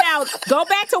 Yep. But now, go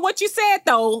back to what you said,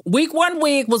 though. Week one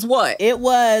wig was what? It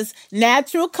was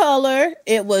natural color.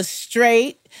 It was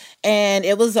straight. And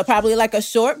it was probably like a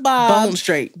short bob. Bone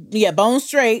straight. Yeah, bone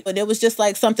straight. But it was just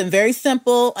like something very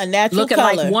simple, a natural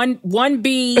color. Looking like one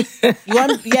B.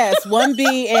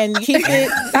 1B, and keep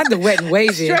it. Not the wet and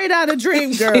wavy. Straight out of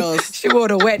Dream Girls. She wore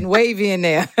the wet and wavy in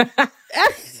there.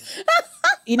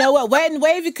 You know what? Wet and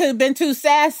wavy could have been too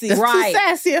sassy. That's too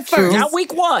sassy at first. Now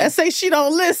week one. I say she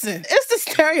don't listen. It's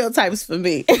the stereotypes for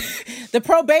me. The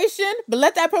probation, but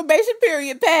let that probation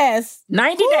period pass.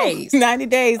 90 days. 90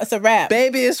 days. It's a wrap.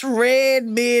 Baby, it's red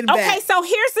mid-back. Okay, so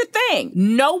here's the thing.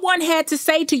 No one had to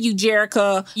say to you,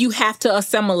 Jerica, you have to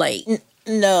assimilate.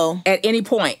 No. At any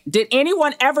point. Did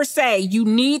anyone ever say you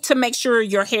need to make sure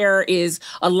your hair is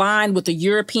aligned with the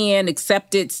European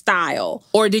accepted style?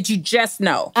 Or did you just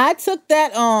know? I took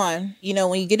that on,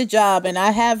 when you get a job, and I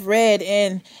have read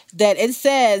in that it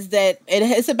says that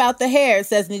it's about the hair. It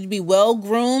says it needs to be well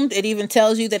groomed. It even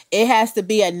tells you that it has to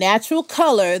be a natural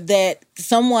color that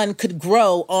someone could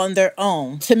grow on their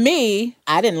own. To me,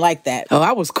 I didn't like that. Oh,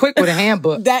 I was quick with a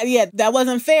handbook. That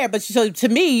wasn't fair. But so to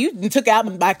me, you took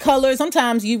out my colors.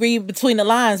 Sometimes you read between the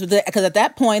lines because at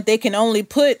that point they can only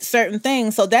put certain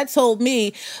things. So that told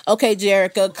me, okay,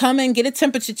 Jerica, come in, get a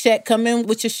temperature check. Come in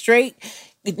with your straight,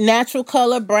 natural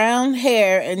color brown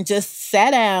hair and just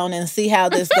sit down and see how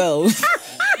this goes.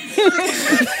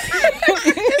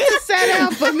 It's a sat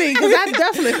down for me because I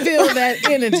definitely feel that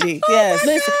energy. Yes.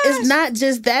 Listen, it's not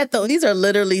just that though. These are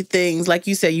literally things, like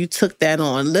you said, you took that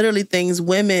on. Literally things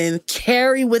women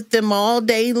carry with them all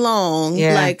day long.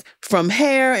 Yeah. Like from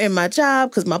hair in my job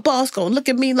because my boss gonna look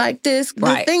at me like this.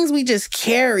 Right. The things we just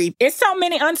carry. It's so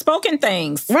many unspoken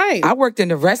things. Right. I worked in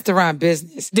the restaurant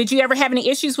business. Did you ever have any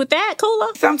issues with that,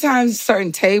 Kula? Sometimes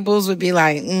certain tables would be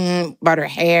like, about her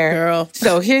hair. Girl.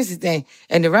 So here's the thing.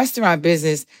 In the restaurant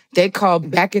business, they called,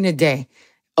 back in the day,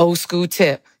 old school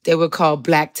tip, they would call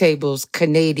black tables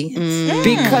Canadians.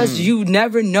 Because you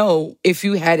never know if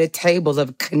you had a table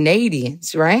of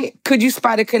Canadians, right? Could you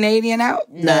spot a Canadian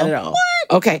out? Not at all.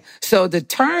 What? Okay, so the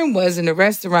term was in the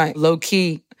restaurant,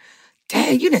 low-key,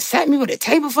 dang, you done sat me with a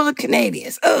table full of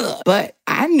Canadians. Ugh. But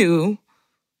I knew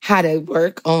how to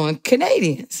work on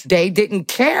Canadians. They didn't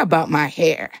care about my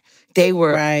hair. They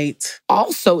were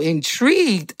also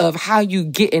intrigued of how you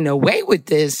getting away with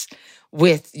this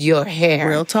with your hair.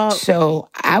 Real talk. So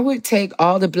I would take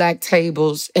all the black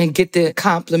tables and get the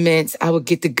compliments. I would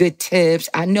get the good tips.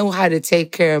 I know how to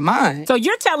take care of mine. So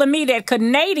you're telling me that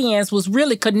Canadians was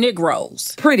really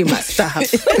Canigros? Pretty much. Stop.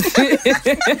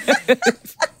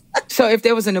 So if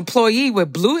there was an employee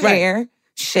with blue hair,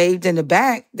 shaved in the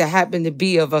back, that happened to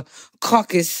be of a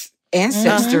Caucasus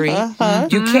ancestry,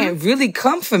 you can't really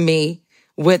come for me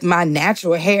with my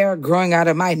natural hair growing out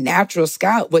of my natural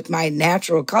scalp with my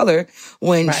natural color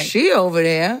when she over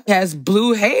there has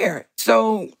blue hair.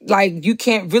 So, like, you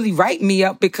can't really write me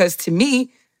up because to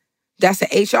me, that's an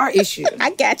HR issue. I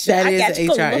got you. That is an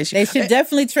HR issue. They should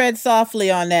definitely tread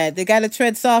softly on that. They got to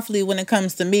tread softly when it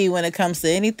comes to me, when it comes to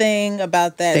anything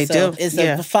about that. They do. It's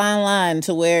a fine line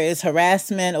to where it's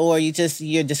harassment or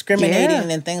you're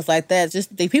discriminating and things like that.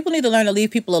 Just people need to learn to leave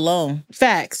people alone.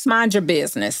 Facts. Mind your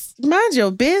business. Mind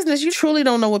your business. You truly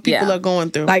don't know what people are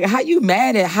going through. Like, how you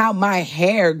mad at how my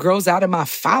hair grows out of my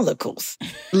follicles?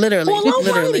 Literally. Well,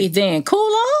 literally. Then cool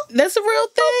off. That's a real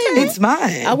thing. It's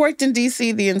mine. I worked in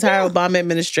D.C. the entire Obama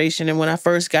administration, and when I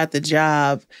first got the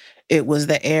job, it was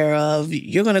the era of,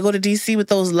 you're going to go to D.C. with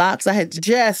those locks. I had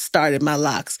just started my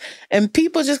locks, and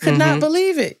people just could not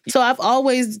believe it. So I've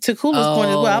always, to Kula's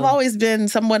point as well, I've always been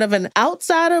somewhat of an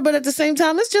outsider, but at the same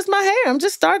time, it's just my hair. I'm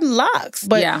just starting locks.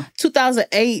 But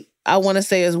 2008, I want to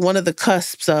say, is one of the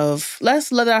cusps of,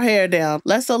 let's let our hair down.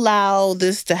 Let's allow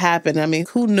this to happen. I mean,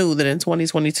 who knew that in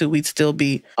 2022 we'd still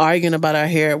be arguing about our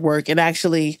hair at work and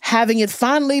actually having it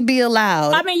finally be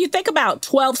allowed? I mean, you think about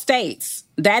 12 states.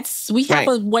 We have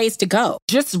a ways to go.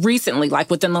 Just recently, like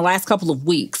within the last couple of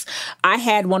weeks, I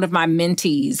had one of my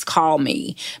mentees call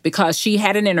me because she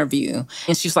had an interview.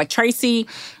 And she's like, Tracy,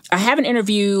 I have an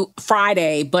interview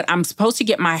Friday, but I'm supposed to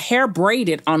get my hair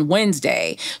braided on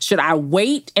Wednesday. Should I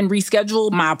wait and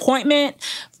reschedule my appointment,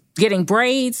 getting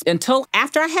braids, until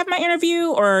after I have my interview,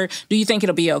 or do you think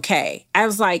it'll be okay? I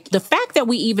was like, the fact that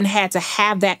we even had to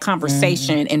have that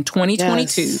conversation in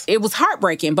 2022, it was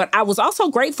heartbreaking, but I was also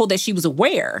grateful that she was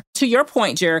aware. To your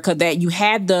point, Jerica, that you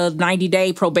had the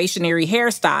 90-day probationary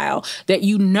hairstyle, that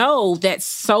you know that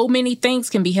so many things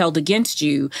can be held against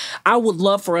you. I would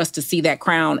love for us to see that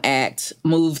Crown Act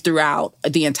move throughout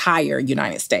the entire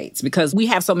United States, because we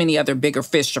have so many other bigger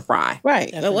fish to fry.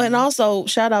 Right. And also,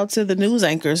 shout out to the news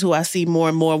anchors who I see more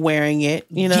and more wearing it.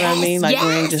 You know what I mean? Like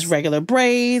wearing just regular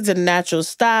braids and natural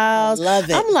styles. Love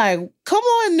it. I'm like, come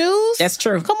on, news. That's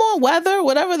true. Come on, weather,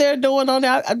 whatever they're doing on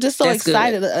there. I'm just so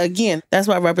excited. Good. Again, that's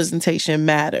why representation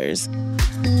matters.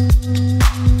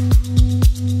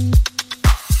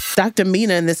 Dr.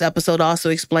 Mina in this episode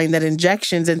also explained that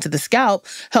injections into the scalp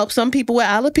help some people with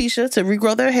alopecia to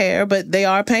regrow their hair, but they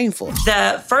are painful.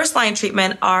 The first line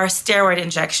treatment are steroid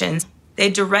injections. They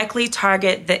directly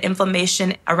target the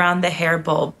inflammation around the hair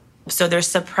bulb. So they're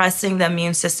suppressing the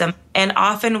immune system. And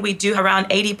often we do around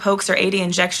 80 pokes or 80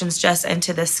 injections just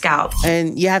into the scalp.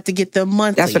 And you have to get them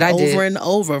monthly. That's what I did. Over and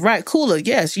over. Right. Kula,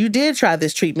 yes, you did try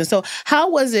this treatment. So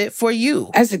how was it for you?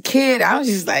 As a kid, I was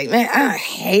just like, man, I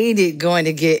hated going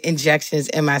to get injections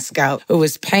in my scalp. It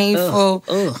was painful.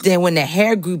 Then when the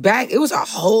hair grew back, it was a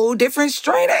whole different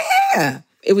strain of hair.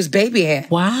 It was baby hair.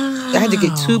 Wow. I had to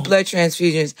get 2 blood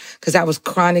transfusions because I was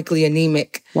chronically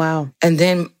anemic. Wow. And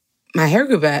then my hair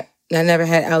grew back. I never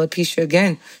had alopecia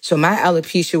again. So my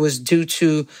alopecia was due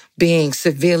to being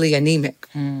severely anemic.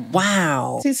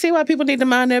 Wow. See why people need to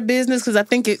mind their business? Because I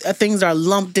think things are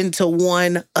lumped into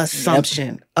one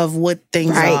assumption of what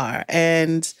things are.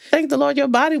 And thank the Lord your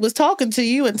body was talking to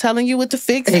you and telling you what to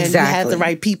fix. And you had the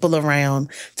right people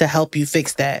around to help you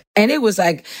fix that. And it was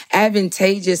like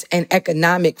advantageous and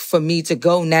economic for me to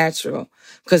go natural.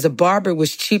 Because a barber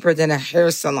was cheaper than a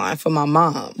hair salon for my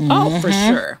mom. Oh, for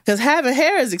sure. Because having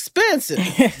hair is expensive.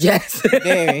 Yes.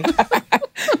 Very.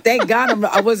 Thank God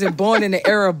I wasn't born in the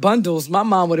era of bundles. My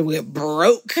mom would have went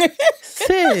broke.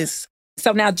 Sis.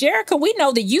 So now, Jerica, we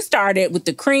know that you started with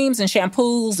the creams and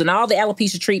shampoos and all the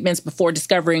alopecia treatments before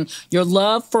discovering your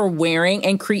love for wearing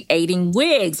and creating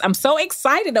wigs. I'm so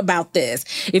excited about this.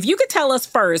 If you could tell us,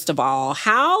 first of all,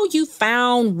 how you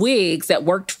found wigs that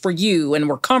worked for you and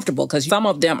were comfortable, because some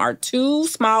of them are too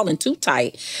small and too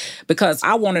tight, because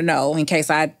I want to know in case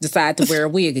I decide to wear a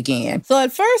wig again. So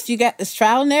at first, you got this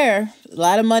trial and error, a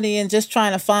lot of money in just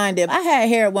trying to find it. I had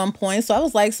hair at one point, so I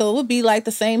was like, so it would be like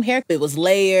the same hair. It was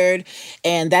layered.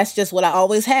 And that's just what I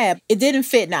always had. It didn't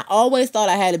fit. And I always thought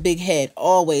I had a big head,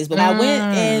 always. But I went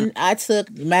and I took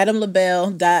Madame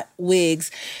LaBelle wigs.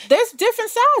 There's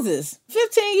different sizes.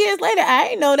 15 years later, I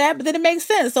didn't know that, but then it makes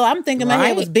sense. So I'm thinking my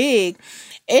head was big.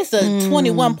 It's a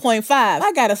 21.5.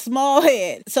 I got a small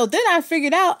head. So then I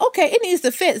figured out, okay, it needs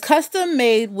to fit. Custom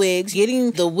made wigs,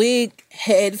 getting the wig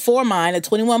head for mine, a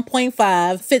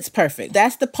 21.5, fits perfect.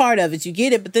 That's the part of it. You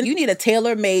get it, but then you need a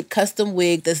tailor-made custom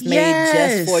wig that's made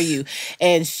just for you.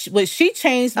 And when she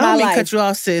changed my life. I don't mean cut you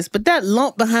off, sis, but that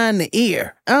lump behind the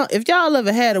ear. If y'all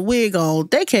ever had a wig on,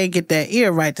 they can't get that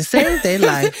ear right to save their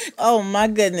life. Oh my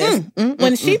goodness.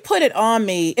 When she put it on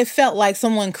me, it felt like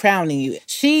someone crowning you.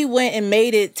 She went and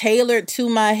made it tailored to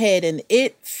my head, and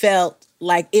it felt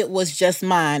like it was just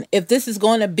mine. If this is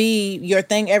going to be your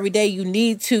thing every day, you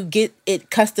need to get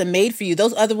it custom made for you.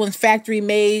 Those other ones factory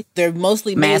made, they're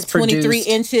mostly made 23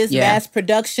 inches, mass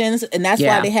productions, and that's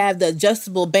why they have the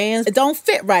adjustable bands. It don't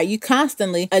fit right. You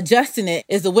constantly adjusting it.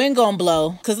 Is the wind gonna blow?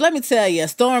 Because let me tell you, a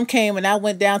storm came and I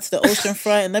went down to the ocean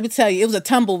front, and let me tell you, it was a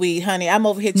tumbleweed, honey. I'm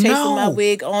over here chasing my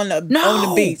wig on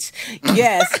the beach.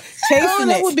 Yes, chasing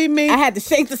that would be me. I had to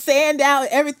shake the sand out,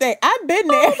 everything. I've been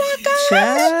there. Oh my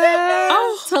gosh.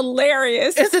 Oh, it's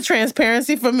hilarious. It's the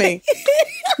transparency for me.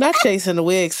 Not chasing the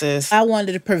wig, sis. I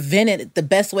wanted to prevent it the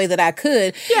best way that I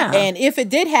could. Yeah. And if it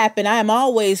did happen, I am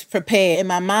always prepared. In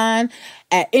my mind,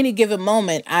 at any given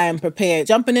moment, I am prepared.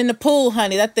 Jumping in the pool,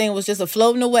 honey, that thing was just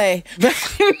floating away.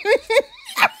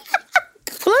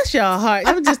 Bless y'all heart.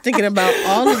 I'm just thinking about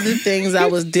all of the things I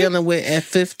was dealing with at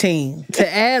 15.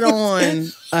 To add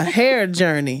on a hair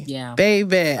journey,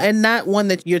 baby, and not one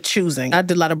that you're choosing. I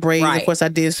did a lot of braids. Of course, I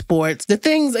did sports. The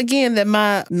things, again, that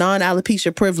my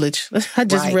non-alopecia privilege, I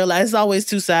just realized it's always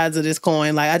two sides of this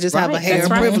coin. Like, I just have a hair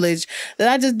privilege that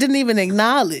I just didn't even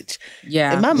acknowledge.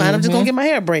 Yeah. In my mind, I'm just going to get my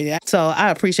hair braided. So I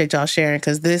appreciate y'all sharing,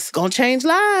 because this going to change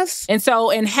lives. And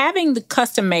so, in having the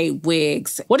custom-made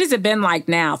wigs, what has it been like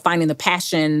now, finding the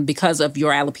passion because of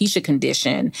your alopecia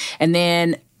condition? And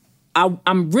then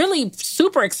I'm really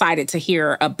super excited to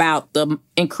hear about the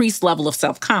increased level of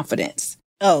self-confidence.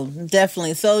 Oh,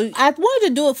 definitely. So I wanted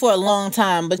to do it for a long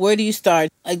time, but where do you start?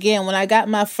 Again, when I got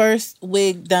my first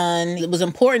wig done, it was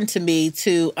important to me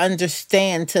to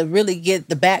understand, to really get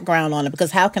the background on it,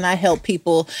 because how can I help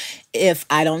people if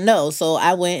I don't know? So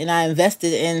I went and I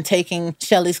invested in taking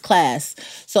Shelly's class.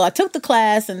 So I took the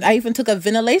class, and I even took a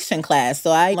ventilation class.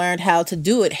 So I learned how to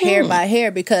do it hair by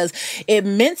hair, because it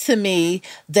meant to me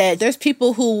that there's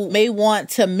people who may want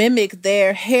to mimic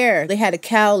their hair. They had a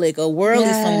cowlick or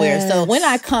whirly somewhere. So when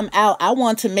I come out, I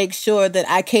want to make sure that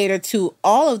I cater to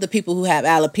all of the people who have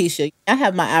alopecia. I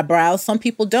have my eyebrows. Some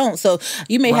people don't. So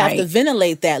you may have to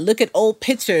ventilate that. Look at old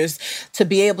pictures to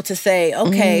be able to say,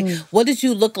 okay, what did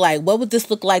you look like? What would this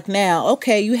look like now?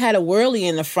 Okay, you had a whirly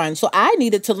in the front. So I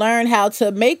needed to learn how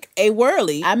to make a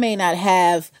whirly. I may not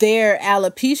have their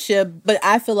alopecia, but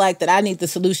I feel like that I need the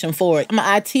solution for it. I'm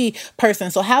an IT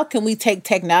person, so how can we take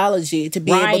technology to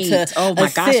be able to assist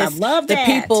the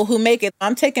people who make it?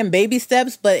 I'm taking baby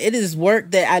steps, but it is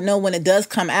work that I know when it does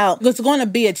come out, it's going to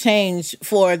be a change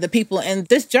for the people in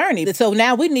this journey. So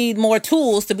now we need more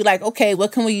tools to be like, okay,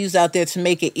 what can we use out there to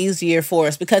make it easier for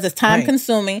us? Because it's time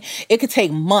consuming. It could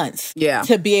take months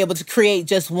to be able to create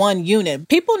just one unit.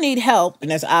 People need help, and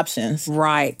there's options.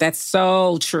 Right. That's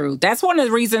so true. That's one of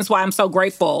the reasons why I'm so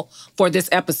grateful for this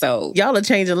episode. Y'all are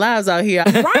changing lives out here.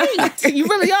 Right. You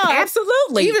really are.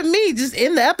 Absolutely. Even me, just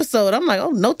in the episode, I'm like,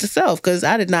 oh, note to self, because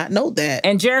I did not know that.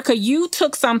 And Jerrica, you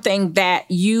took something that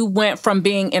you went from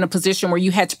being in a position where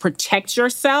you had to protect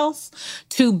yourself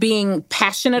to being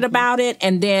passionate about it,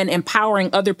 and then empowering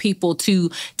other people to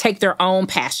take their own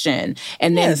passion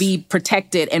and then be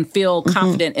protected and feel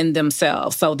confident in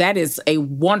themselves. So that is a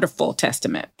wonderful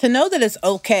testament. To know that it's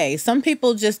okay. Some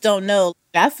people just don't know.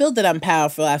 I feel that I'm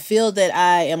powerful. I feel that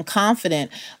I am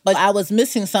confident, but I was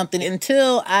missing something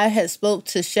until I had spoke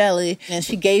to Shelly, and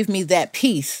she gave me that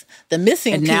piece, the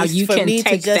missing and piece now you for can me to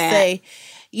take just that. say,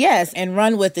 yes, and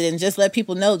run with it and just let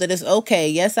people know that it's okay.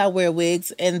 Yes, I wear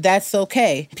wigs, and that's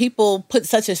okay. People put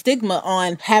such a stigma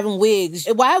on having wigs.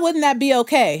 Why wouldn't that be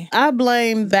okay? I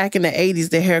blame back in the 80s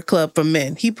the hair club for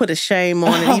men. He put a shame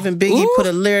on it. Even Biggie put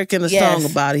a lyric in the song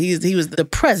about it. He was the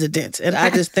president, and I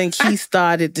just think he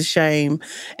started the shame,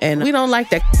 and we don't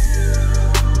like that.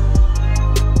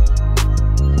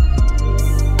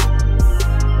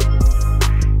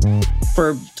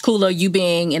 For Kula, you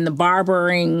being in the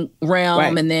barbering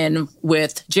realm, and then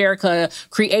with Jerrica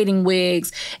creating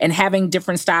wigs and having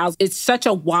different styles, it's such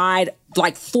a wide,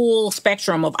 like full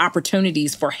spectrum of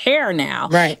opportunities for hair now.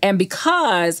 Right. And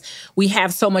because we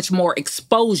have so much more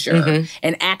exposure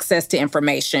and access to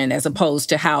information as opposed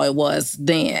to how it was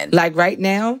then. Like right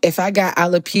now, if I got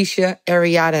alopecia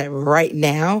areata right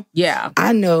now,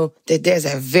 I know that there's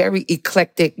a very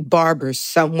eclectic barber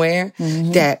somewhere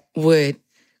that would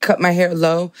cut my hair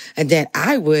low, and then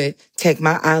I would take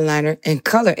my eyeliner and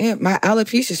color in my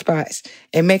alopecia spots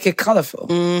and make it colorful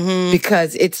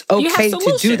because it's okay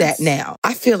to do that now.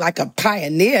 I feel like a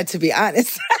pioneer, to be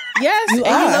honest. Yes, you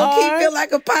low-key feel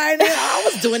like a pioneer. I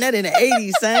was doing that in the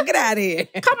 80s, son. Get out of here.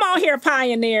 Come on here,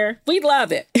 pioneer. We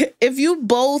love it. If you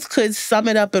both could sum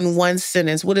it up in one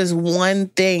sentence, what is one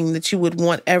thing that you would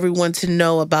want everyone to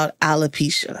know about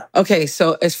alopecia? Okay,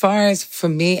 so as far as for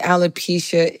me,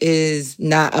 alopecia is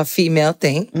not a female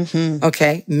thing.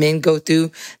 Okay, men go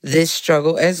through this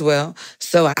struggle as well.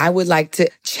 So I would like to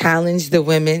challenge the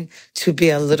women to be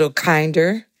a little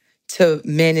kinder to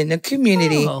men in the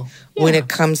community when it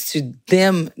comes to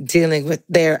them dealing with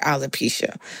their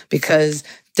alopecia. Because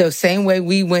the same way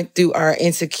we went through our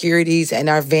insecurities and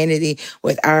our vanity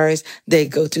with ours, they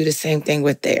go through the same thing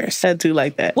with theirs. I do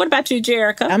like that. What about you,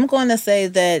 Jerica? I'm going to say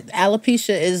that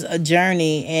alopecia is a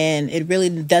journey and it really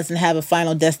doesn't have a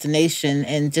final destination.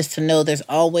 And just to know there's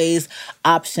always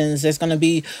options. There's going to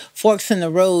be forks in the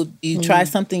road. You try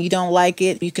something, you don't like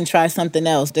it, you can try something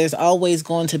else. There's always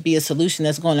going to be a solution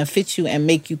that's going to fit you and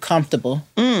make you comfortable.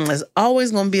 There's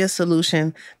always going to be a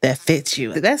solution that fits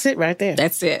you. That's it right there.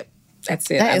 That's it.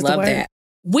 That's it. I love that.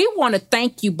 We want to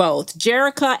thank you both,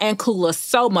 Jerica and Kula,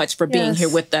 so much for being here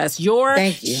with us. Your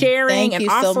sharing and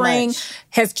offering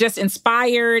has just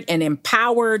inspired and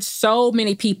empowered so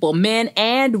many people, men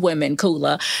and women,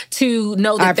 Kula, to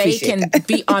know that they can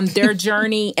be on their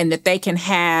journey and that they can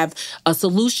have a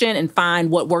solution and find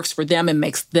what works for them and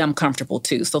makes them comfortable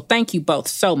too. So thank you both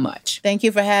so much. Thank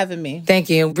you for having me.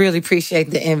 Thank you. Really appreciate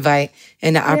the invite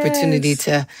and the opportunity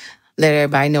to let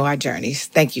everybody know our journeys.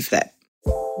 Thank you for that.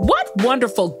 What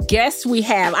wonderful guests we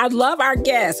have. I love our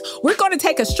guests. We're going to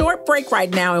take a short break right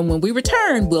now, and when we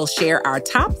return, we'll share our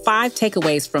top 5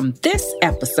 takeaways from this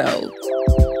episode.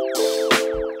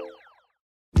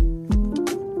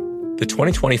 The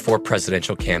 2024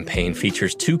 presidential campaign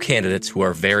features 2 candidates who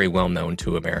are very well known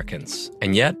to Americans.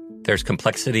 And yet, there's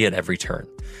complexity at every turn.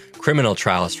 Criminal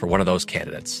trials for one of those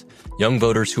candidates. Young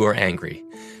voters who are angry.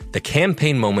 The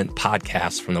Campaign Moment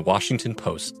podcast from the Washington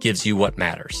Post gives you what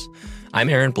matters. I'm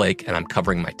Aaron Blake, and I'm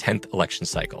covering my 10th election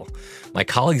cycle. My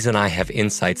colleagues and I have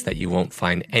insights that you won't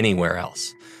find anywhere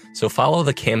else. So follow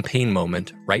The Campaign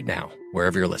Moment right now,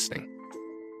 wherever you're listening.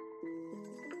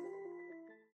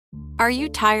 Are you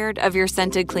tired of your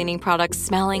scented cleaning products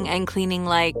smelling and cleaning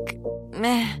like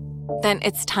meh? Then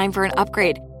it's time for an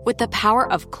upgrade with the power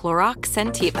of Clorox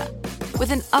Scentiva.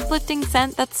 With an uplifting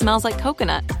scent that smells like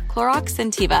coconut, Clorox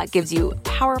Scentiva gives you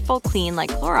powerful clean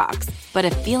like Clorox, but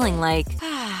a feeling like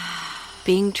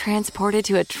being transported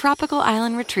to a tropical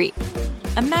island retreat.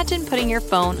 Imagine putting your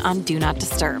phone on Do Not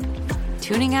Disturb,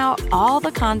 tuning out all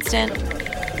the constant,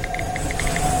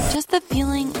 just the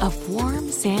feeling of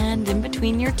warm sand in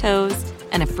between your toes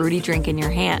and a fruity drink in your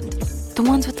hand. The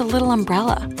ones with the little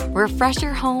umbrella. Refresh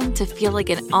your home to feel like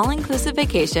an all-inclusive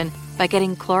vacation by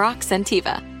getting Clorox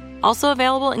Scentiva. Also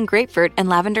available in grapefruit and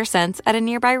lavender scents at a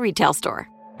nearby retail store.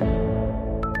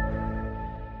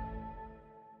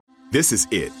 This is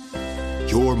it.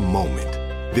 Your moment.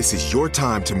 This is your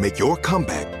time to make your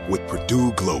comeback with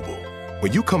Purdue Global.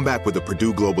 When you come back with a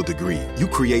Purdue Global degree, you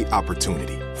create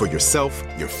opportunity for yourself,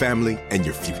 your family, and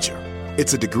your future.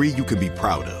 It's a degree you can be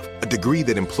proud of, a degree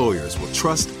that employers will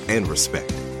trust and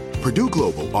respect. Purdue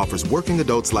Global offers working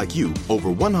adults like you over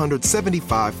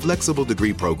 175 flexible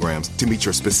degree programs to meet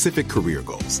your specific career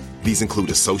goals. These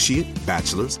include associate,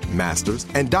 bachelor's, master's,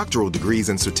 and doctoral degrees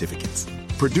and certificates.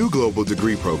 Purdue Global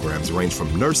degree programs range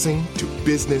from nursing to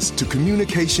business to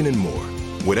communication and more.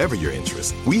 Whatever your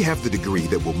interest, we have the degree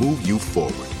that will move you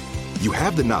forward. You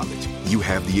have the knowledge, you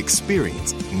have the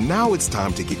experience. Now it's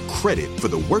time to get credit for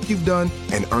the work you've done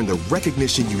and earn the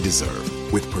recognition you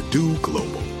deserve with Purdue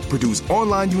Global, Purdue's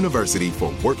online university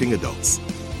for working adults.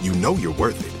 You know you're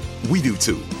worth it. We do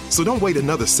too. So don't wait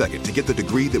another second to get the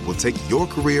degree that will take your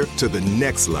career to the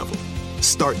next level.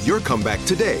 Start your comeback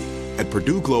today at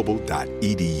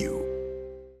purdueglobal.edu.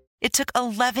 It took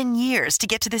 11 years to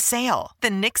get to this sale. The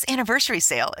Knix Anniversary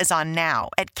Sale is on now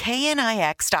at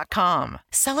knix.com.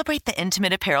 Celebrate the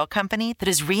intimate apparel company that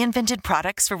has reinvented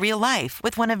products for real life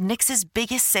with one of Knix's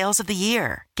biggest sales of the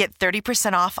year. Get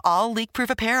 30% off all leak-proof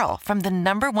apparel from the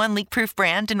 #1 leak-proof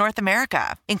brand in North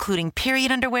America, including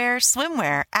period underwear,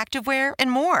 swimwear, activewear, and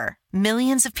more.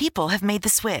 Millions of people have made the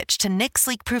switch to Knix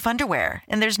leak-proof underwear,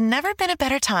 and there's never been a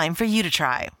better time for you to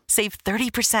try. Save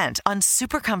 30% on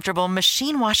super comfortable,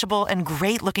 machine-washable, and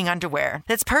great-looking underwear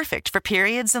that's perfect for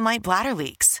periods and light bladder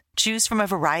leaks. Choose from a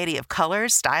variety of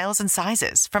colors, styles, and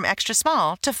sizes, from extra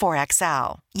small to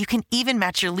 4XL. You can even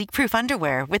match your leak-proof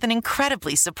underwear with an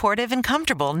incredibly supportive and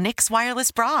comfortable Knix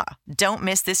wireless bra. Don't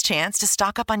miss this chance to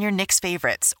stock up on your Knix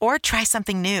favorites or try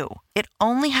something new. It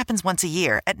only happens once a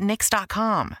year at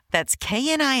Knix.com. That's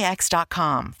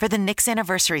KNIX.com for the Knix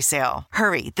anniversary sale.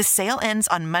 Hurry, the sale ends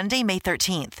on Monday, May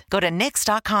 13th. Go to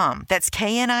Knix.com. That's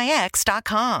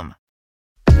KNIX.com.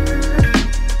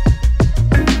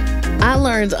 I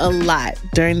learned a lot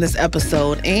during this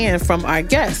episode and from our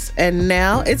guests. And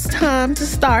now it's time to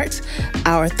start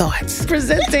our thoughts.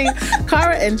 Presenting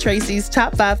Cara and Tracy's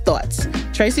top 5 thoughts.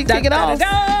 Tracy, kick it off.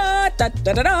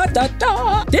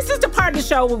 This is the part of the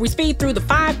show where we speed through the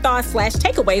 5 thoughts /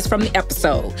 takeaways from the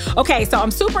episode. Okay, so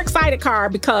I'm super excited, Cara,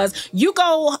 because you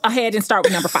go ahead and start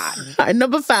with number 5. All right,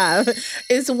 number 5.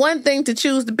 It's one thing to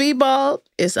choose to be bald.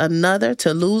 It's another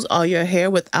to lose all your hair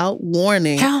without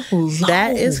warning. Hello.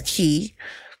 That is key.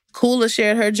 Kula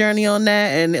shared her journey on that,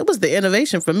 and it was the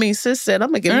innovation for me. Sis said, I'm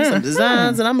going to give you some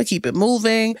designs, and I'm going to keep it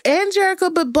moving. And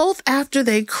Jerica, but both after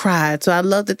they cried. So I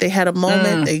love that they had a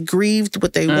moment. They grieved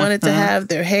what they wanted to have,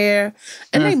 their hair,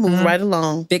 and they moved right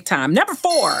along. Big time. Number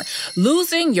 4,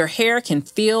 losing your hair can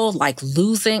feel like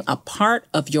losing a part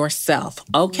of yourself.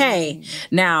 Okay,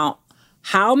 now,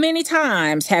 how many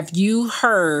times have you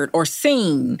heard or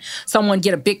seen someone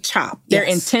get a big chop? They're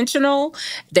intentional.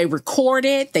 They record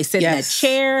it. They sit in a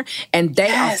chair, and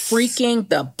they are freaking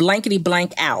the blankety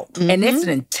blank out. And it's an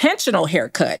intentional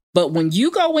haircut. But when you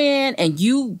go in and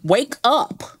you wake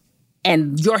up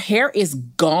and your hair is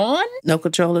gone, no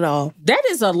control at all. That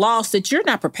is a loss that you're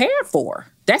not prepared for.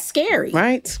 That's scary.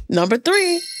 Right. Number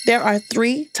 3, there are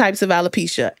 3 types of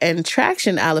alopecia, and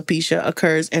traction alopecia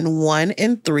occurs in 1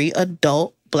 in 3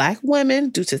 adult Black women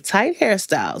due to tight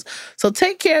hairstyles. So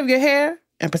take care of your hair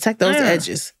and protect those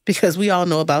edges, because we all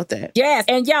know about that. Yes.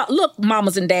 And y'all, look,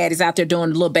 mamas and daddies out there doing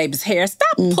the little baby's hair.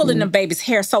 Stop pulling them baby's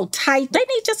hair so tight. They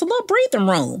need just a little breathing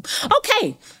room.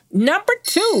 Okay. Number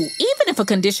 2, even if a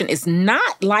condition is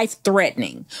not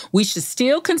life-threatening, we should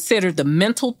still consider the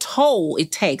mental toll it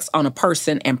takes on a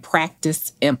person and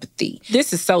practice empathy.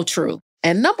 This is so true.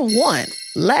 And number 1,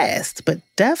 last but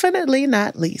definitely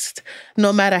not least,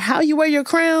 no matter how you wear your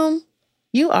crown,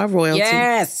 you are royalty.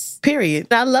 Yes. Period.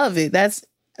 I love it. That's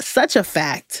such a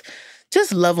fact.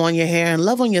 Just love on your hair and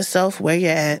love on yourself where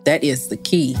you're at. That is the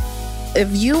key.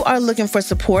 If you are looking for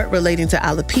support relating to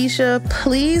alopecia,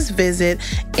 please visit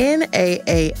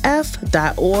NAAF.org.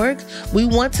 We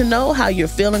want to know how you're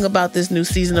feeling about this new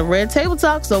season of Red Table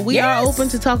Talk, so we are open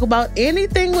to talk about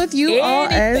anything with you all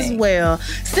as well.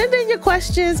 Send in your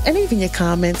questions and even your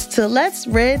comments to Let's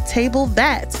Red Table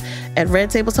That at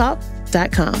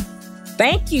redtabletalk.com.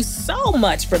 Thank you so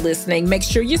much for listening. Make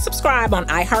sure you subscribe on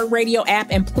iHeartRadio app,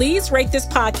 and please rate this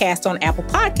podcast on Apple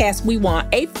Podcasts. We want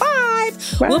a 5.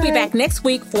 Right. We'll be back next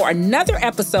week for another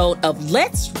episode of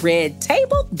Let's Red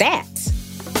Table That.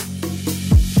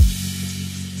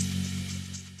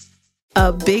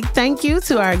 A big thank you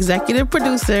to our executive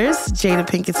producers, Jada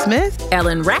Pinkett Smith,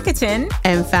 Ellen Rackerton,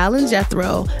 and Fallon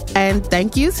Jethro. And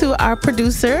thank you to our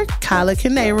producer, Kyla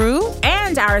Kaneru,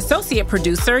 and our associate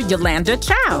producer, Yolanda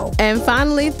Chow. And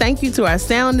finally, thank you to our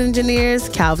sound engineers,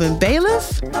 Calvin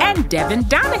Bailiff and Devin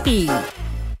Donahue.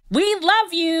 We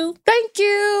love you. Thank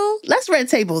you. Let's red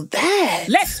table that.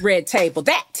 Let's red table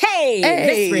that. Hey,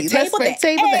 let's red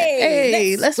table that.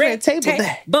 Hey, let's red table that.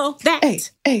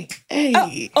 Hey.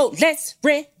 Oh, let's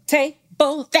red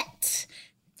table that.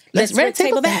 Let's red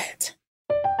table that.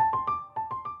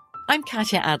 I'm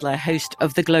Katya Adler, host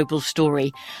of The Global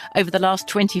Story. Over the last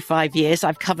 25 years,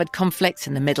 I've covered conflicts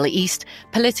in the Middle East,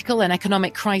 political and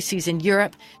economic crises in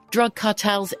Europe, drug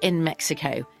cartels in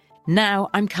Mexico. Now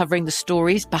I'm covering the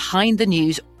stories behind the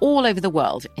news all over the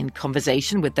world in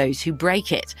conversation with those who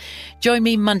break it. Join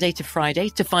me Monday to Friday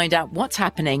to find out what's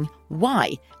happening,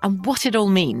 why, and what it all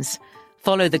means.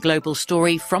 Follow The Global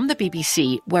Story from the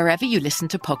BBC wherever you listen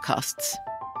to podcasts.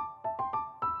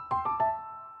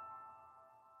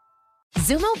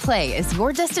 Xumo Play is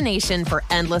your destination for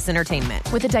endless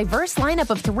entertainment. With a diverse lineup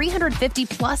of 350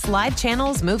 plus live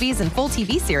channels, movies, and full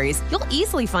TV series, you'll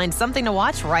easily find something to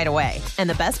watch right away. And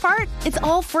the best part? It's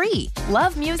all free.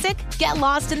 Love music? Get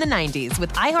lost in the 90s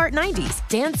with iHeart 90s,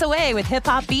 dance away with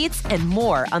hip-hop beats, and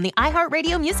more on the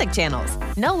iHeartRadio music channels.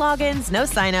 No logins, no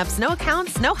signups, no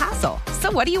accounts, no hassle. So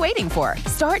what are you waiting for?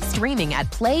 Start streaming at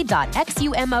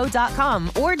play.xumo.com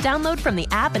or download from the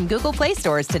app and Google Play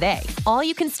stores today. All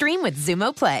you can stream with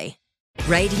Xumo Play.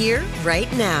 Right here,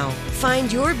 right now.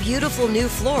 Find your beautiful new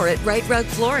floor at Right Rug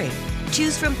Flooring.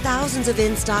 Choose from thousands of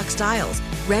in-stock styles,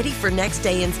 ready for next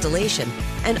day installation,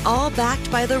 and all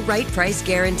backed by the right price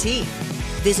guarantee.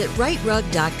 Visit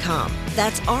rightrug.com.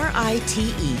 That's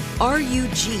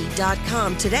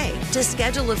RITERUG.com today to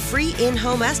schedule a free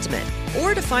in-home estimate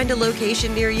or to find a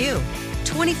location near you.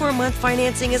 24-month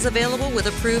financing is available with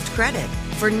approved credit.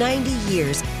 For 90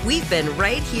 years, we've been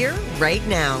right here, right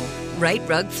now. Right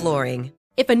Rug Flooring.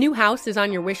 If a new house is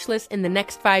on your wish list in the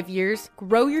next 5 years,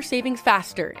 grow your savings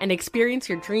faster and experience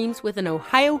your dreams with an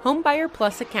Ohio Homebuyer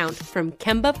Plus account from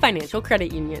Kemba Financial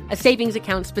Credit Union. A savings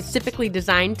account specifically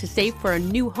designed to save for a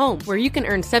new home, where you can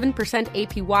earn 7%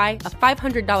 APY, a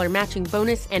 $500 matching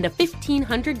bonus, and a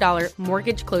 $1,500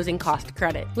 mortgage closing cost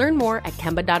credit. Learn more at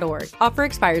Kemba.org. Offer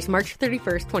expires March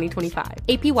 31st, 2025.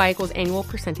 APY equals annual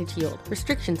percentage yield.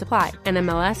 Restrictions apply.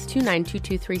 NMLS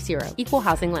 292230. Equal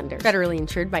housing lender. Federally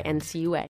insured by NCUA.